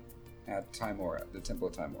cleric at Timora, the Temple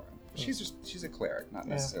of Timora. She's a cleric, not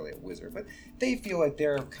necessarily a wizard, but they feel like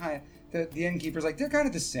they're kind of... The innkeepers, like, they're kind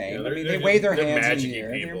of the same. Yeah, I mean, they're- they wave their they're hands in magic-y the air.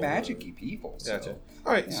 They're people. magic-y people. So. Gotcha.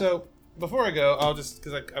 All right, yeah. so before I go, I'll just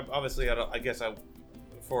because obviously I guess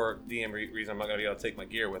for DM reason I'm not gonna be able to take my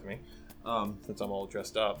gear with me since I'm all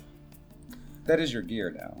dressed up. That is your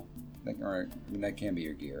gear now. Or, I mean, that can be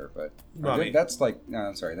your gear, but Well, I mean- that's like no.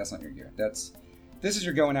 I'm sorry, that's not your gear. This is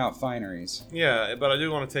your going out fineries. Yeah, but I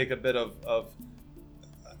do want to take a bit of a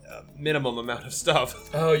minimum amount of stuff.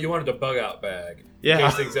 Oh, you wanted a bug-out bag. Yeah. In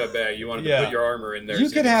case things got bad, you wanted to Yeah. put your armor in there. You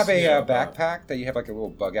so could have a snap backpack that you have like a little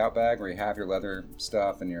bug out bag where you have your leather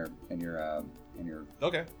stuff and your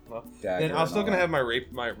Okay, well dagger. then I'm and still all gonna that. have my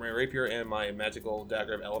rapier and my magical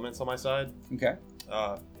dagger of elements on my side, Okay.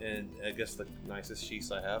 and I guess the nicest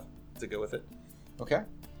sheaths I have to go with it. Okay.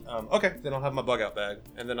 Okay, then I'll have my bug out bag,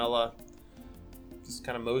 and then I'll just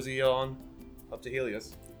kind of mosey on up to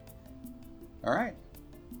Helios. All right.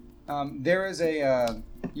 There is a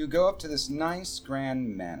you go up to this nice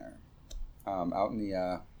grand manor out in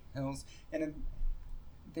the hills, and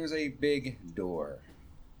there's a big door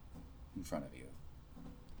in front of you.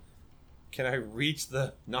 Can I reach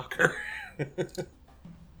the knocker?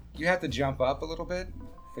 You have to jump up a little bit.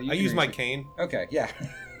 But you I can use my reach it. cane. Okay, yeah.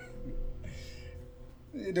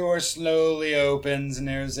 The door slowly opens, and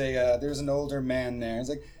there's an older man there. He's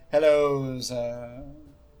like, "Hello, sir.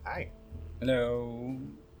 Hi. Hello.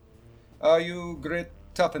 Are you Grit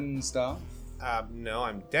Toughnstuff? No,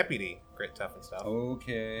 I'm Deputy Grit Toughnstuff.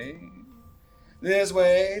 Okay. This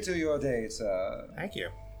way to your date, sir." Thank you.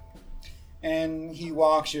 And he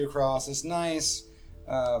walks you across this nice,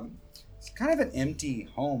 it's kind of an empty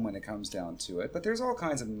home when it comes down to it, but there's all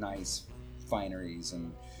kinds of nice fineries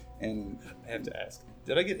and I have to ask,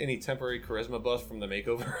 did I get any temporary charisma buff from the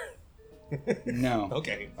makeover? no.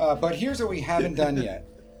 Okay. But here's what we haven't done yet.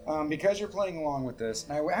 Because you're playing along with this,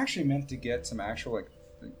 and I actually meant to get some actual,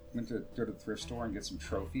 went to go to the thrift store and get some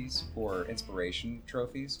trophies for inspiration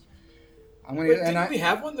trophies. I'm gonna, But and didn't we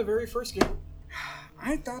have one the very first game?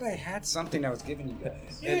 I thought I had something I was giving you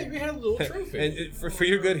guys. Yeah, we had a little trophy. And for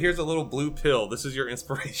your good, here's a little blue pill. This is your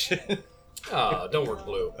inspiration. Ah, don't work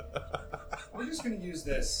blue. We're just going to use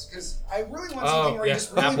this because I really want Oh, something where yeah, you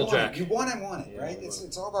just really Applejack. want it. You want it, Yeah, right? I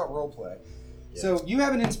It's all about role play. Yeah. So you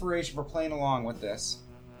have an inspiration for playing along with this,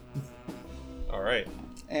 All right.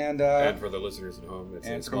 and And for the listeners at home, it's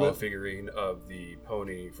and a for small the- figurine of the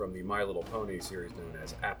pony from the My Little Pony series known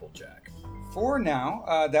as Applejack. for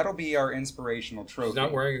now, that'll be our inspirational trophy. She's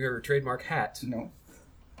not wearing her trademark hat. No,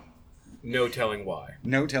 No telling why.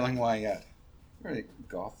 no telling why yet. Really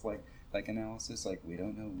golf like analysis, like we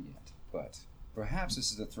don't know yet, but perhaps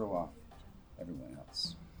this is to throw off everyone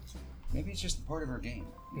else. Maybe it's just part of our game.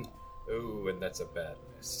 Ooh, and that's a bad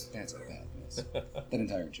miss. That's a bad miss. That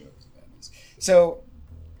entire joke is a bad miss. So,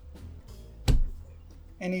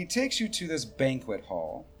 and he takes you to this banquet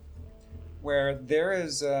hall, where there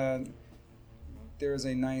is a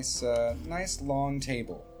nice long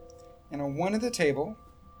table, and on one of the table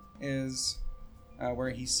is where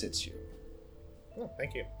he sits you, Oh,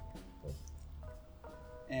 thank you.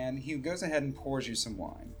 and he goes ahead and pours you some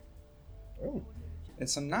wine. Oh.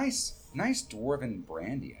 It's some nice dwarven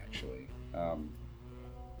brandy, actually.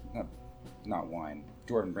 Not wine,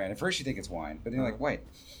 dwarven brandy. At first you think it's wine, but then you're like, wait,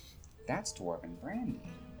 That's dwarven brandy.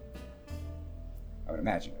 I would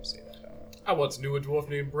imagine you would say that. I don't know. I once knew a dwarf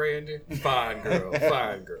named Brandy. Fine girl,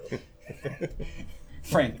 fine girl.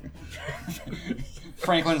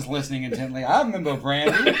 Franklin's listening intently. I remember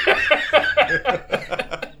Brandy.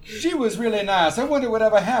 She was really nice. I wonder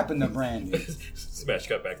whatever happened to Brandy. Smash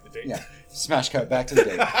cut back to the date. Yeah, smash cut back to the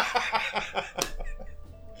date.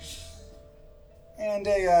 And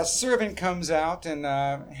a servant comes out and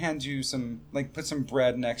hands you some, put some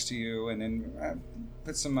bread next to you, and then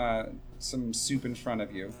put some soup in front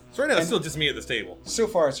of you. So right now it's still just me at this table. So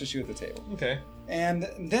far, it's just you at the table. Okay. And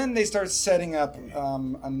then they start setting up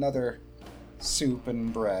another soup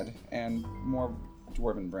and bread and more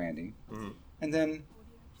dwarven brandy. Mm-hmm. And then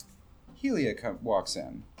Helia walks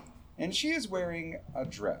in, and she is wearing a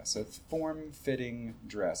dress, a form-fitting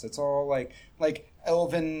dress. It's all like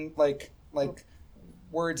elven, like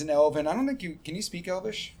words in elven. I don't think you can you speak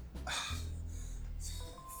Elvish?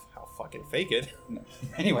 I'll fucking fake it. No.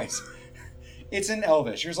 Anyways, it's in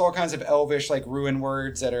Elvish. There's all kinds of Elvish ruin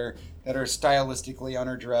words that are stylistically on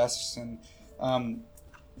her dress,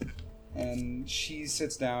 and she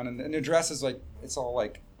sits down, and her dress is it's all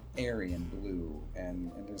airy and blue,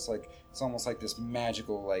 and there's it's almost like this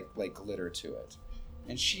magical glitter to it,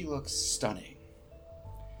 and she looks stunning.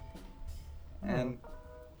 And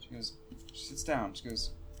she sits down. She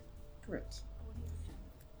goes, "Grit,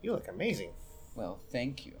 You look amazing. well,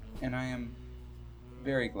 thank you, and I am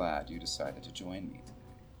very glad you decided to join me today.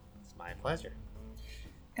 It's my pleasure.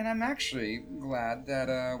 And I'm actually glad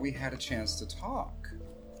that we had a chance to talk.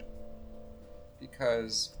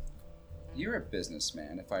 Because you're a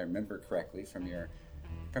businessman, if I remember correctly, from your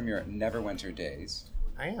Neverwinter days.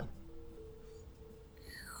 I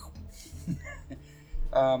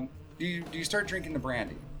am. Do you start drinking the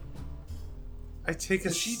brandy? I take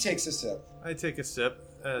a. She takes a sip. I take a sip.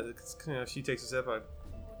 She takes a sip. I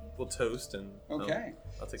will toast and. Okay.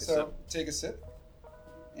 I'll take a so sip. Take a sip,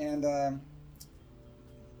 and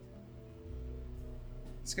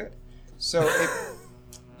it's good. So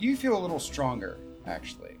you feel a little stronger,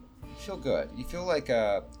 actually. You feel good. You feel like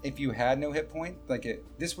if you had no hit point,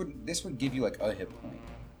 this would give you a hit point.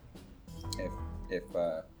 If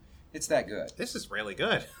it's that good. This is really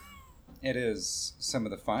good. It is some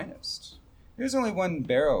of the finest. There's only one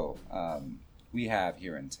barrel we have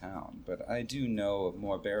here in town, but I do know of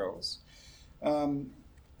more barrels.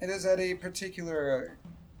 It is at a particular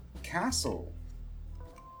castle.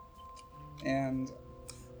 And...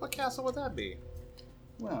 What castle would that be?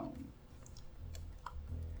 Well,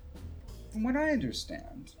 from what I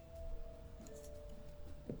understand,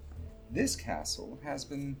 this castle has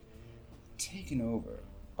been taken over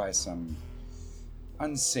by some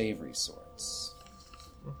unsavory sorts.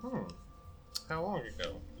 Mm-hmm. How long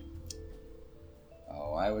ago?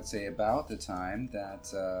 Oh, I would say about the time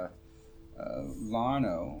that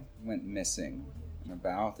Larno went missing, and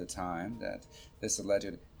about the time that this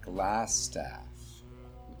alleged glass staff,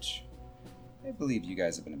 which I believe you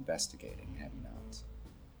guys have been investigating, have you not?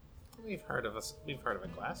 We've heard of a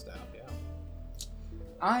glass staff, yeah.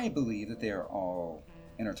 I believe that they are all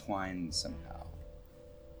intertwined somehow.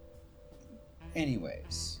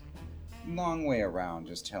 Anyways, long way around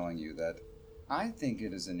just telling you that I think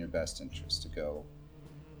it is in your best interest to go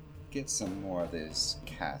get some more of this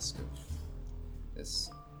cask of this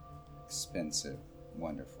expensive,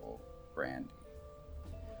 wonderful brandy.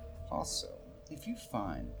 Also, if you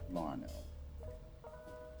find Larno,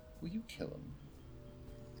 will you kill him?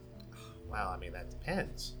 Well, I mean, that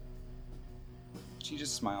depends. She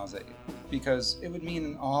just smiles at you, because it would mean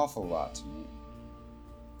an awful lot to me.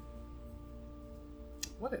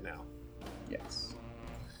 Would it now? Yes.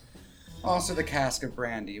 Also, the cask of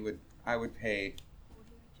brandy I would pay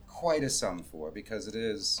quite a sum for, because it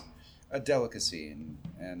is a delicacy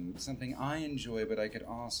and something I enjoy, but I could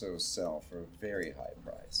also sell for a very high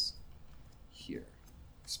price here,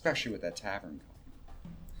 especially with that tavern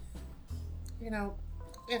going.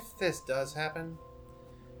 If this does happen,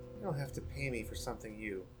 you don't have to pay me for something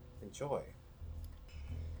you enjoy.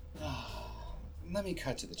 Let me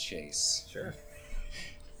cut to the chase. Sure.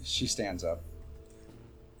 She stands up.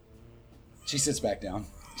 She sits back down.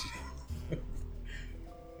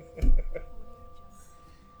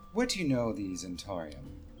 What do you know of the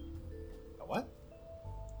Zentarium? A what?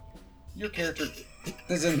 Your character...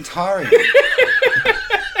 The Zentarium.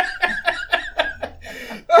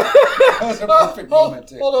 That was a perfect moment,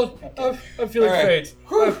 too. Hold on. Okay. I'm feeling All faint.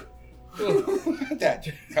 That,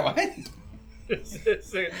 come on.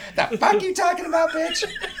 The fuck you talking about, bitch?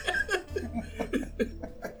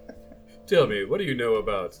 Tell me, what do you know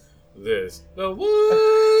about this? The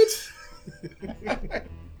what?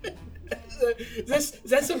 This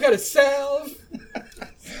that some kind of salve?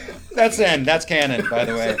 That's canon, by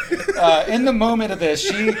the way. In the moment of this,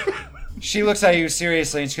 she looks at you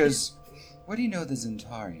seriously and she goes, "What do you know of the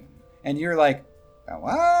Zentarium?" And you're like,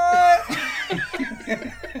 "What?"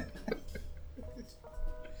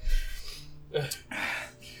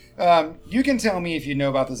 You can tell me if you know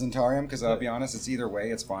about the Zentarium, because I'll be honest, it's either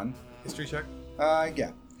way. It's fun. History check?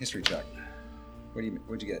 Yeah, history check.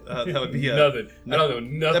 What'd you get? That would be Nothing. I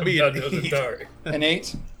don't know nothing be about an those 8. Atari. An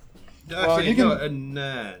 8? Actually, you can- no, a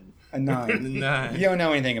 9. A 9. 9. You don't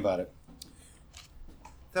know anything about it.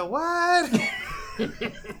 The what?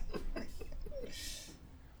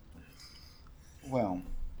 Well,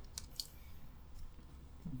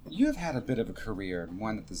 you have had a bit of a career, and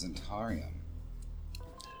one that the Zentarium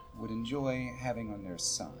would enjoy having on their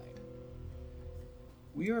side.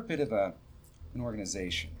 We are a bit of an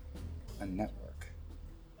organization, a network.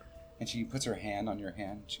 And she puts her hand on your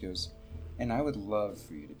hand. She goes, "And I would love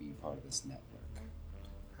for you to be part of this network."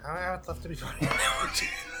 I would love to be part of your network.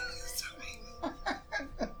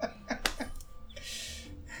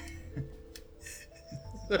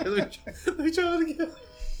 Let me try it again.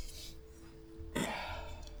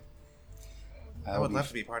 I would love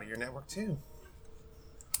to be part of your network too.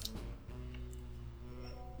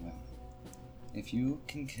 Well, if you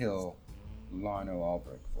can kill Larno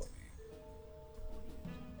Albrecht for me,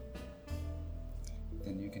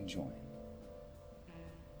 then you can join.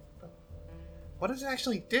 What does it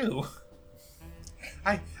actually do?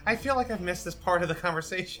 I feel like I've missed this part of the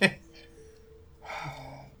conversation.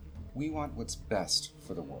 We want what's best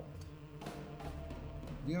for the world.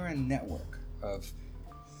 We are a network of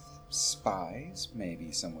spies,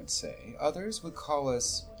 maybe some would say. Others would call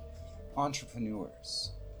us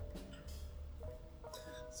entrepreneurs.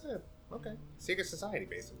 So, okay. Secret society,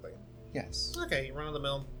 basically. Yes. Okay, you run of the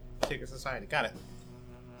mill secret society. Got it.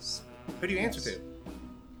 Who do you answer to?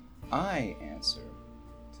 I answer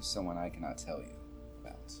to someone I cannot tell you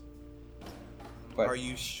about. But Are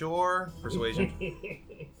you sure? Persuasion.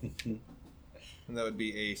 And that would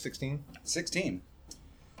be a 16. 16.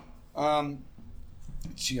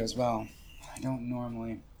 She goes, "Well, I don't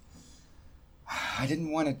normally... I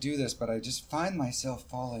didn't want to do this, but I just find myself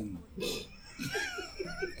falling..."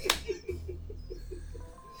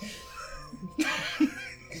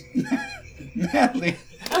 Madly.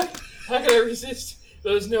 How can I resist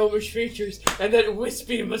those gnomish features and that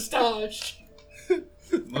wispy mustache?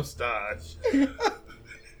 Mustache.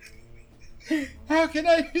 How can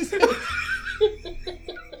I resist?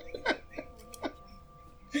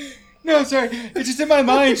 No, sorry. It's just in my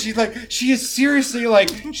mind. She's like, she is seriously like,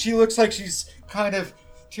 she looks like she's kind of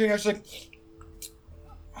tearing up. She's like,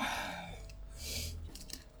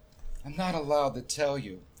 "I'm not allowed to tell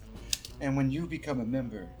you. And when you become a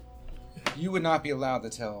member, you would not be allowed to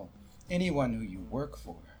tell anyone who you work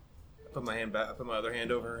for." I put my hand back. I put my other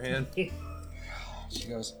hand over her hand. She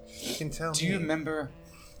goes, You can tell "Do me. you remember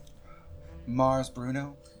Mars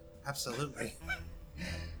Bruno?" Absolutely.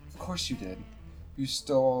 "Of course you did. You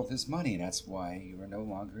stole all of his money, and that's why you are no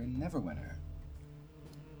longer in Neverwinter."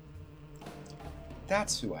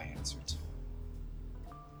 That's who I answer to.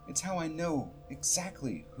 It's how I know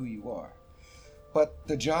exactly who you are. But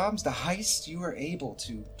the jobs, the heists you are able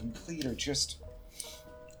to complete are just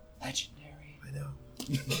legendary. I know.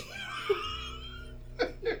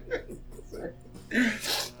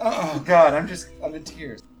 Oh God, I'm in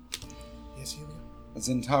tears. Yes, Helium? A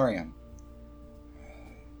Zentarium.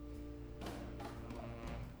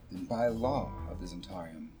 And by law of the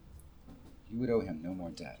Zentarium, you would owe him no more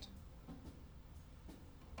debt.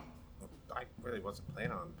 I really wasn't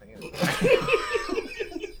planning on paying it.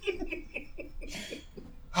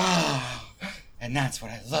 And that's what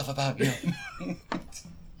I love about you.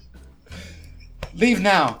 Leave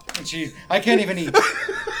now. And I can't even eat.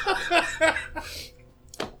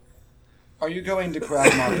 Are you going to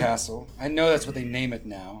Cragmar Castle? I know that's what they name it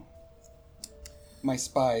now. My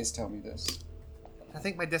spies tell me this. I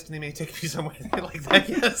think my destiny may take me somewhere like that,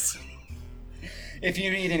 yes. If you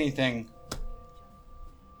need anything,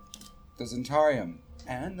 the Zentarium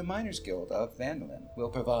and the Miners Guild of Vandalin will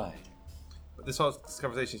provide. But this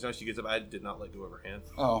conversation, as soon as she gets up, I did not let go of her hand.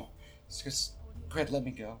 Oh, it's just, Brett, let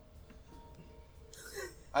me go.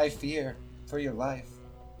 I fear for your life.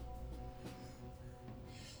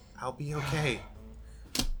 I'll be okay.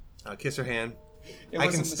 I'll kiss her hand. It I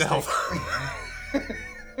was can a mistake. stealth.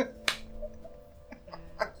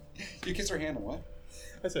 You kiss her hand or what?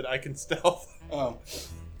 I said I can stealth. Oh.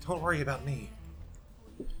 Don't worry about me.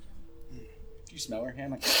 Do you smell her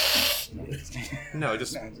hand? Like, No, just No, it's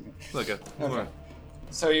okay. look at. Okay.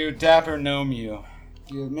 So you dapper gnome you.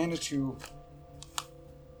 You manage to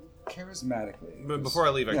charismatically. But before I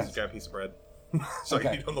leave, I can Yes. just grab a piece of bread. So I Okay.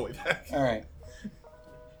 can eat on the way back. All right.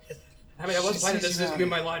 I mean, I wasn't She planning sees this you to be out.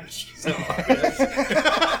 my lunch. So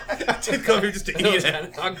I did come here just to I eat was it. kind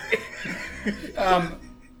of hungry.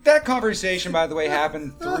 That conversation, by the way,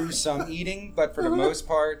 happened through some eating, but for the most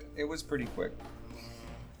part, it was pretty quick.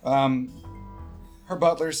 Her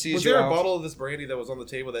butler sees Was you there a out. bottle of this brandy that was on the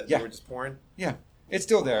table that Yeah. you were just pouring? Yeah, it's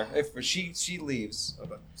still there. If she leaves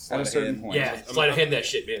Okay. at Slide a certain hand. point. Yeah, slide a hand that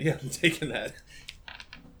shit, man. Yeah, I'm taking that.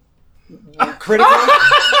 Critical.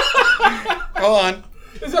 Hold on.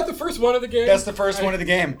 Is that the first one of the game? That's the first one of the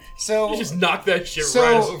game. So You just knock that shit So-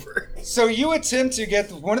 right over. So you attempt to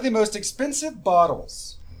get one of the most expensive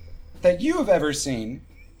bottles that you have ever seen.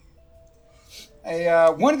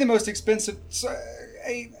 One of the most expensive,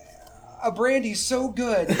 a brandy so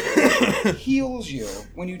good heals you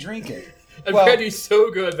when you drink it. And Well, brandy's so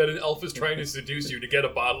good that an elf is trying to seduce you to get a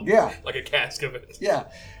bottle. Yeah. Like a cask of it. Yeah,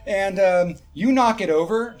 and you knock it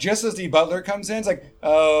over just as the butler comes in. It's like,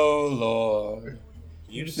 oh Lord,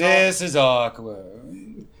 You just this is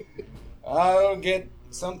awkward. I'll get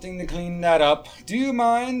something to clean that up. Do you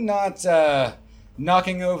mind not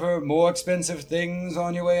knocking over more expensive things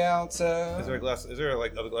on your way out, sir? Is there a glass? Is there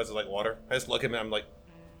like other glasses like water? I just look at him and I'm like,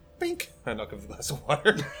 bink. I knock over the glass of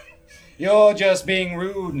water. You're just being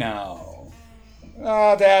rude now. I'll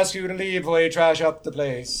have to ask you to leave before you trash up the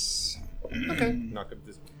place. Okay. Knock over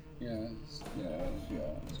this. Yes.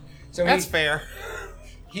 So That's fair.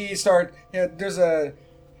 he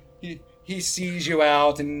sees you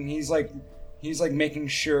out and he's like making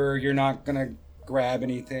sure you're not gonna grab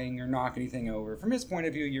anything or knock anything over. From his point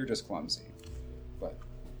of view, you're just clumsy. But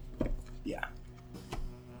yeah,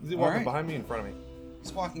 Is he walking Alright. behind me, in front of me?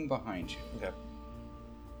 he's walking behind you. Okay.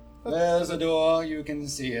 There's a door, you can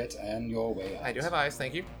see it, and your way out. I do have eyes,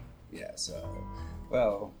 thank you. Yeah, so,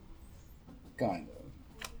 well, kind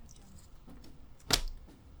of.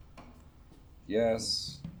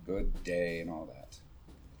 Yes, good day and all that.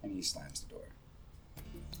 And he slams the door.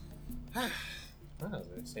 Oh,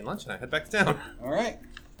 it's lunch and I head back to town. All right.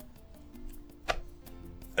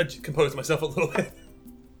 I just composed myself a little bit.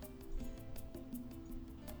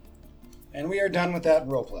 And we are done with that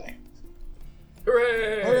roleplay.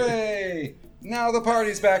 Hooray! Hooray! Now the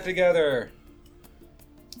party's back together.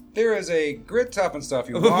 There is a Grit Toughnstuff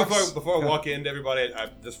who walks... Before I walk into everybody, I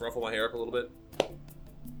just ruffle my hair up a little bit.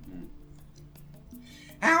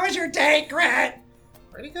 How was your day, Grit?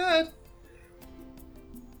 Pretty good.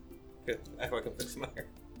 Good. Act like I'm fixing my hair.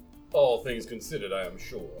 All things considered, I am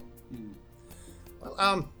sure.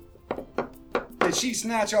 Well, Did she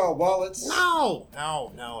snatch our wallets? no.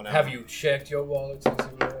 Have you checked your wallet since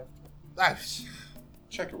you left? I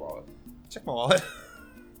Check your wallet. check my wallet.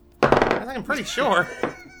 I think I'm pretty sure.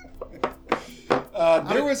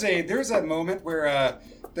 There's a moment where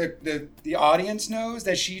the audience knows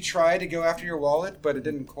that she tried to go after your wallet, but it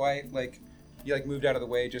didn't quite, you moved out of the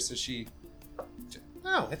way just as she...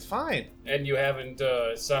 No, it's fine. And you haven't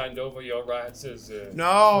signed over your rights as a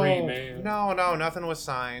free man? No, nothing was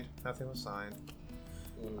signed. Nothing was signed.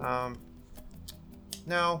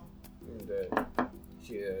 No. And,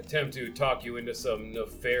 she attempt to talk you into some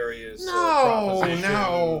nefarious No.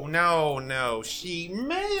 proposition. She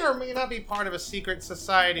may or may not be part of a secret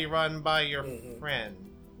society run by your friend.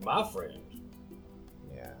 My friend.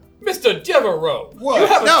 Yeah. Mr. Devereaux! What? You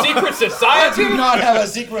have No. a secret I society? do not have a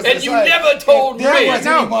secret And society. you never told If there me. was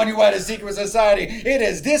No. anyone who had a secret society, it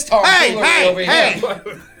is this tomfoolery Hey, over hey.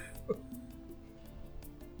 here.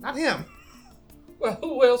 Not him. Well,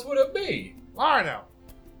 who else would it be? Lardo.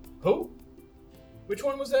 Who? Which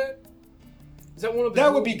one was that? Is that one of the...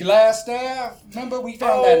 That would be Glassstaff. Remember we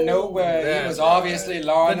found that note where he that's was obviously right.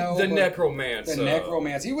 Larno. The but- necromancer. The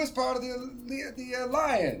necromancer. He was part of the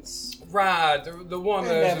alliance. Right, the one They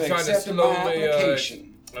that was never trying to accepted my slowly...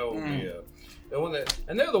 application. Yeah. The one that...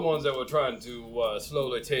 And they're the ones that were trying to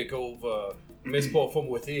slowly take over Mistborn from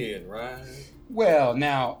within, right? Well,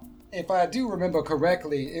 now, if I do remember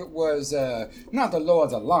correctly, it was not the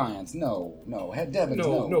Lord's Alliance. No. Devins,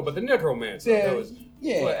 no. No, but the necromancer. Yeah, That was,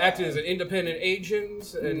 yeah. acted as an independent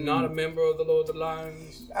agent and not a member of the Lord's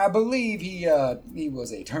Alliance. I believe he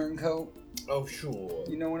was a turncoat. Oh, sure.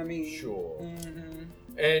 You know what I mean? Sure. Mm-hmm.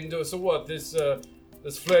 And so what? This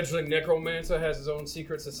fledgling necromancer has his own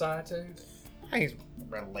secret society? He's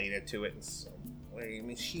related to it in some way. I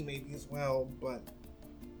mean, she may be as well, but...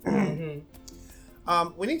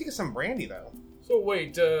 we need to get some brandy, though. So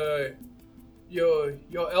wait,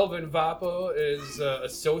 your elven viper is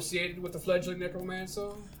associated with the fledgling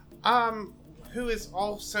necromancer? Who is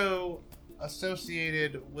also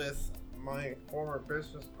associated with my former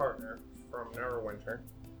business partner from Neverwinter.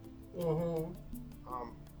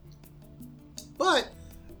 but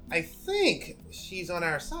I think she's on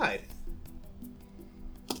our side.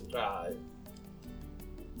 I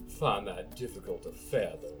find that difficult to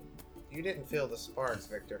fathom. You didn't feel the sparks,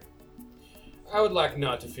 Victor. I would like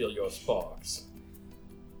not to feel your sparks.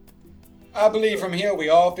 I believe from here we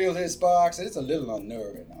all feel his sparks. It's a little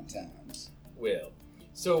unnerving on times. Well,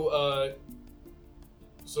 so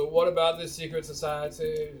what about this secret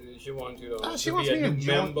society? Does she want to, She to wants be me a to new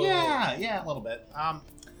join. member? Yeah, a little bit.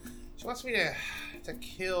 She wants me to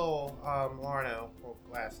kill Lorno or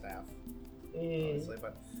Glassstaff, honestly.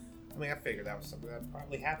 But I mean, I figured that was something that would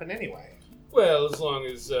probably happen anyway. Well, as long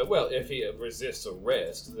as, if he resists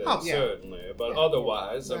arrest, then Oh, yeah. certainly. But Yeah.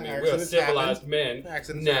 otherwise, I mean, we're Accidents civilized happen. men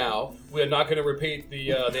Accidents now. We're not going to repeat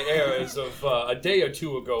the errors of a day or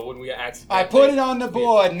two ago when we accidentally... I put it on the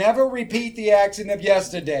board. Never repeat the accident of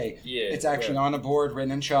yesterday. Yeah, It's actually well. on the board,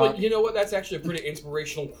 written in chalk. But you know what? That's actually a pretty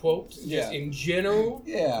inspirational quote, just Yeah. in general.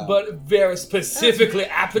 Yeah. But very specifically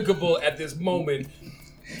applicable at this moment.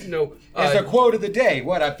 You know, It's a quote of the day.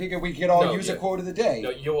 What? I figured we could all No, use yeah. a quote of the day.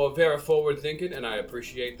 no, you are very forward thinking, and I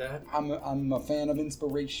appreciate that. I'm a fan of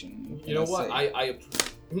inspiration. You know what? I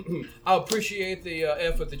appreciate the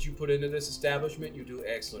effort that you put into this establishment. You do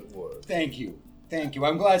excellent work. Thank you.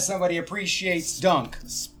 I'm glad somebody appreciates Dunk.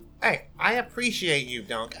 Hey, I appreciate you,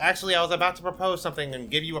 Dunk. Actually, I was about to propose something and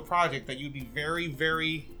give you a project that you'd be very,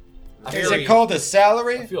 very, Is very... it called a I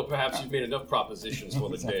salary? feel perhaps you've made enough propositions for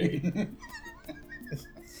the day.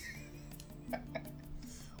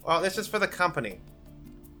 Well, this is for the company.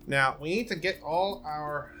 Now, we need to get all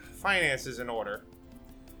our finances in order.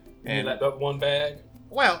 And that one bag?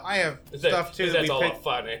 Well, I have stuff too that that's we all our picked.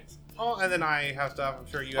 finance. Oh, and then I have stuff. I'm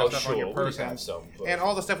sure you have stuff on your we person. have some. but- And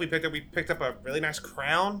all the stuff we picked up. We picked up a really nice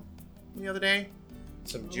crown the other day.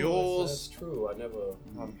 Some jewels. That's true. I never.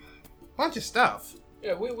 Bunch of stuff.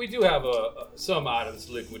 Yeah, we do have some items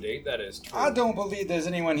to liquidate. That is true. I don't believe there's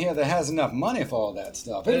anyone here that has enough money for all that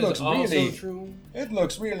stuff. That It is looks also really. true. It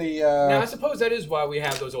looks really. Now, I suppose that is why we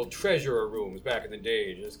have those old treasurer rooms back in the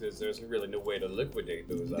day, just because there's really no way to liquidate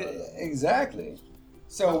those items. Exactly.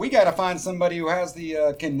 So we got to find somebody who has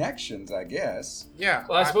the connections, I guess. Yeah.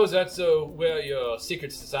 Well, I suppose that's where your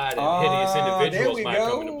secret society of hideous there individuals we might go.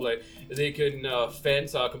 come into play. They can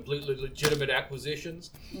fence completely legitimate acquisitions.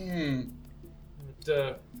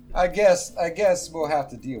 But, I guess we'll have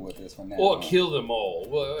to deal with this from now or on. kill them all.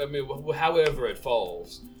 Well, I mean, however it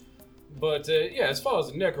falls. But yeah, as far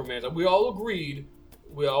as the necromancer, we all agreed.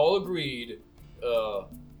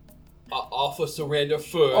 Offer surrender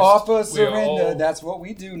first. Offer We are surrender. all- That's what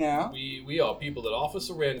we do now. We are people that offer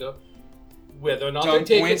surrender, whether or not Dunk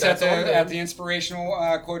they take it. points at That's on the, them. at the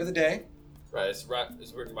inspirational quote of the day. Right, it's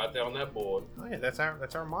written right there on that board. Oh yeah, that's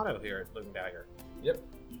our motto here at Living Dagger. Yep.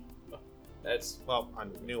 That's Well, a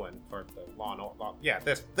new one for the law. Yeah,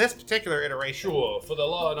 this particular iteration. sure for the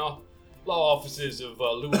law offices of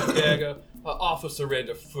Louis Dagger. Offer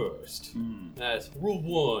surrender first. That's rule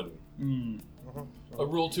 1.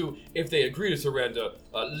 Rule 2: if they agree to surrender,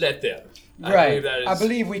 let them. Right. I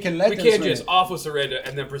believe we can let we them can't surrender. just offer surrender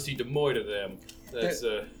and then proceed to moiter them. That's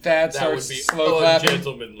Thad that would starts be slow clapping.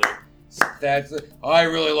 ungentlemanly. I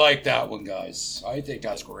really like that one, guys. I think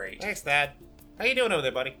that's great. Thanks, Thad. How you doing over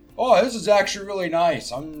there, buddy? Oh, this is actually really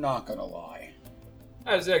nice. I'm not gonna lie.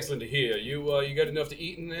 That's excellent to hear. You got enough to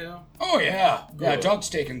eat in there? Oh yeah, yeah. Good. Dunk's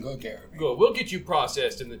taking good care of me. Good. We'll get you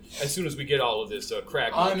processed as soon as we get all of this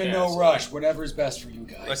crack. I'm in no rush. Whatever's best for you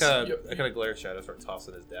guys. I kind of glare at Shadow, start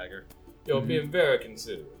tossing his dagger. You're being very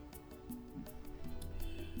considerate.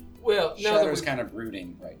 Well, now Shadow's that kind of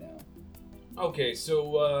brooding right now. okay,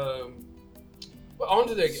 so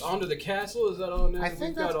onto the castle. Is that on there? I think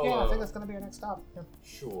We've that's got all, that's gonna be our next stop. Yeah.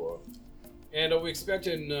 Sure. And are we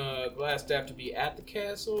expecting Glassstaff to be at the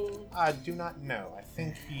castle? I do not know. I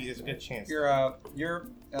think he is a good chance. You're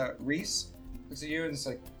Reese looks at you and it's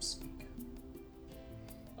like, speak.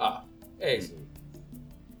 Excellent.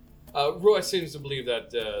 Roy seems to believe that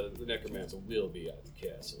the necromancer will be at the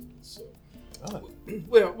castle. So,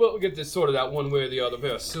 we'll get this sorted out one way or the other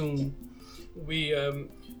very soon.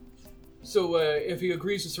 So if he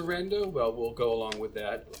agrees to surrender, well, we'll go along with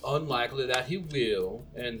that. Unlikely that he will,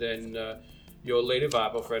 and then your Lady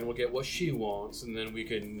Viper friend will get what she wants, and then we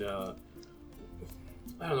can, I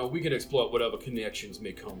don't know, we can exploit whatever connections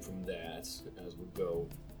may come from that as we go.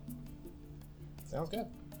 Sounds good.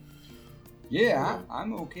 Yeah,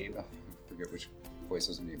 I'm okay. I forget which voice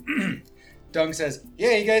was me. Dunk says,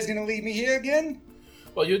 "Yeah, you guys gonna leave me here again?"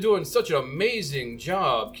 Well, you're doing such an amazing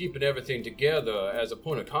job keeping everything together as a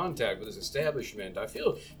point of contact with this establishment. I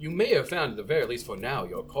feel you may have found, at the very least for now,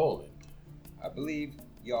 your calling. I believe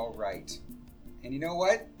y'all right. And you know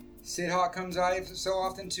what? Sid Hawk comes out so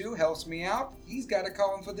often too, helps me out. He's got a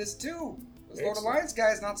calling for this too. This Lord Alliance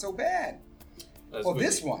guy's not so bad. Well,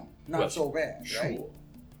 this one, not so bad, right?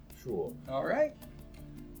 Sure. All right.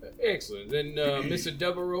 Excellent. Then, Mr.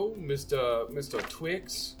 Devereaux, Mr.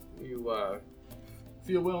 Twix, you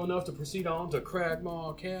feel well enough to proceed on to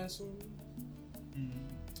Cragmaw Castle?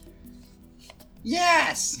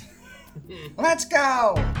 Yes! Let's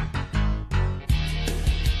go!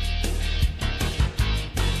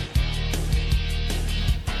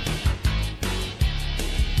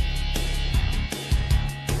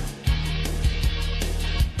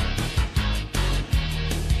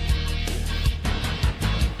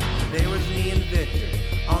 There was me and Victor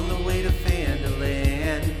on the way to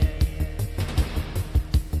Fandaland.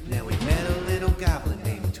 Now we met a little goblin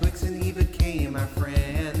named Twix and he became our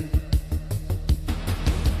friend.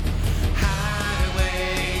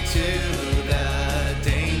 Highway to the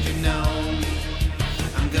danger zone.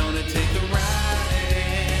 I'm gonna take a ride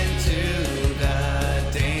into the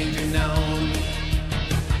danger zone.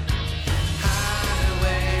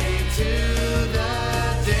 Highway to the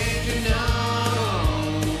danger zone.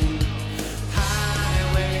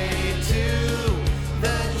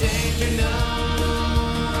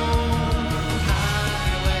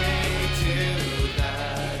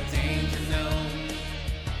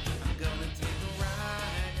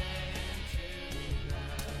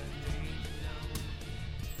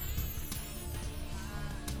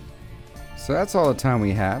 So that's all the time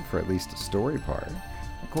we have for at least a story part.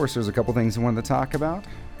 Of course, there's a couple things I wanted to talk about.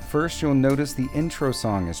 First, you'll notice the intro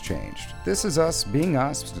song has changed. This is us being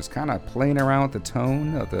us, just kind of playing around with the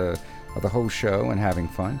tone of the whole show and having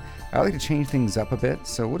fun. I like to change things up a bit,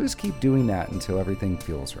 so we'll just keep doing that until everything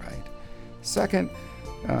feels right. Second,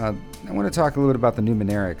 I want to talk a little bit about the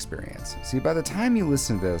Numenera experience. See, by the time you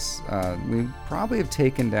listen to this, we probably have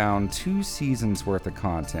taken down 2 seasons worth of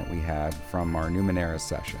content we had from our Numenera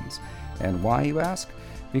sessions. And why, you ask?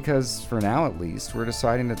 Because for now at least, we're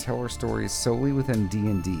deciding to tell our stories solely within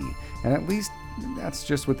D&D, and at least that's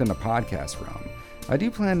just within the podcast realm. I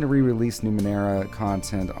do plan to re-release Numenera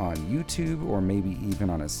content on YouTube, or maybe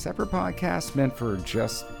even on a separate podcast meant for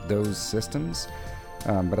just those systems.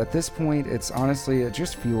 But at this point, it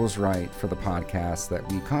just feels right for the podcast that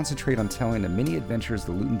we concentrate on telling the many adventures of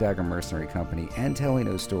the Loot and Dagger Mercenary Company and telling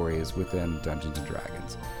those stories within Dungeons &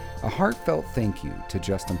 Dragons. A heartfelt thank you to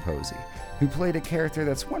Justin Posey, who played a character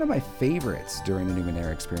that's one of my favorites during the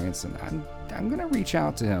Numenera experience, and I'm going to reach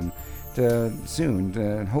out to him soon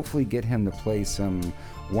to hopefully get him to play some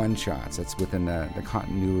one-shots that's within the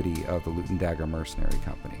continuity of the Loot and Dagger Mercenary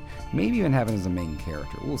Company. Maybe even have him as a main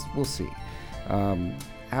character. We'll see.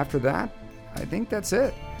 After that, I think that's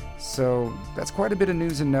it. So that's quite a bit of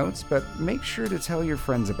news and notes, but make sure to tell your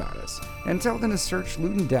friends about us, and tell them to search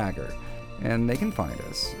Loot and Dagger, and they can find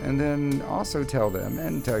us. And then also tell them,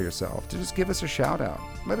 and tell yourself, to just give us a shout out.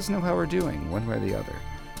 Let us know how we're doing, one way or the other.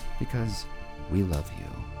 Because we love you.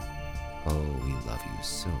 Oh, we love you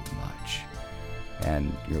so much.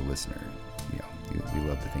 And your listener, we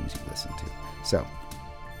love the things you listen to. So,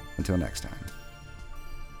 until next time.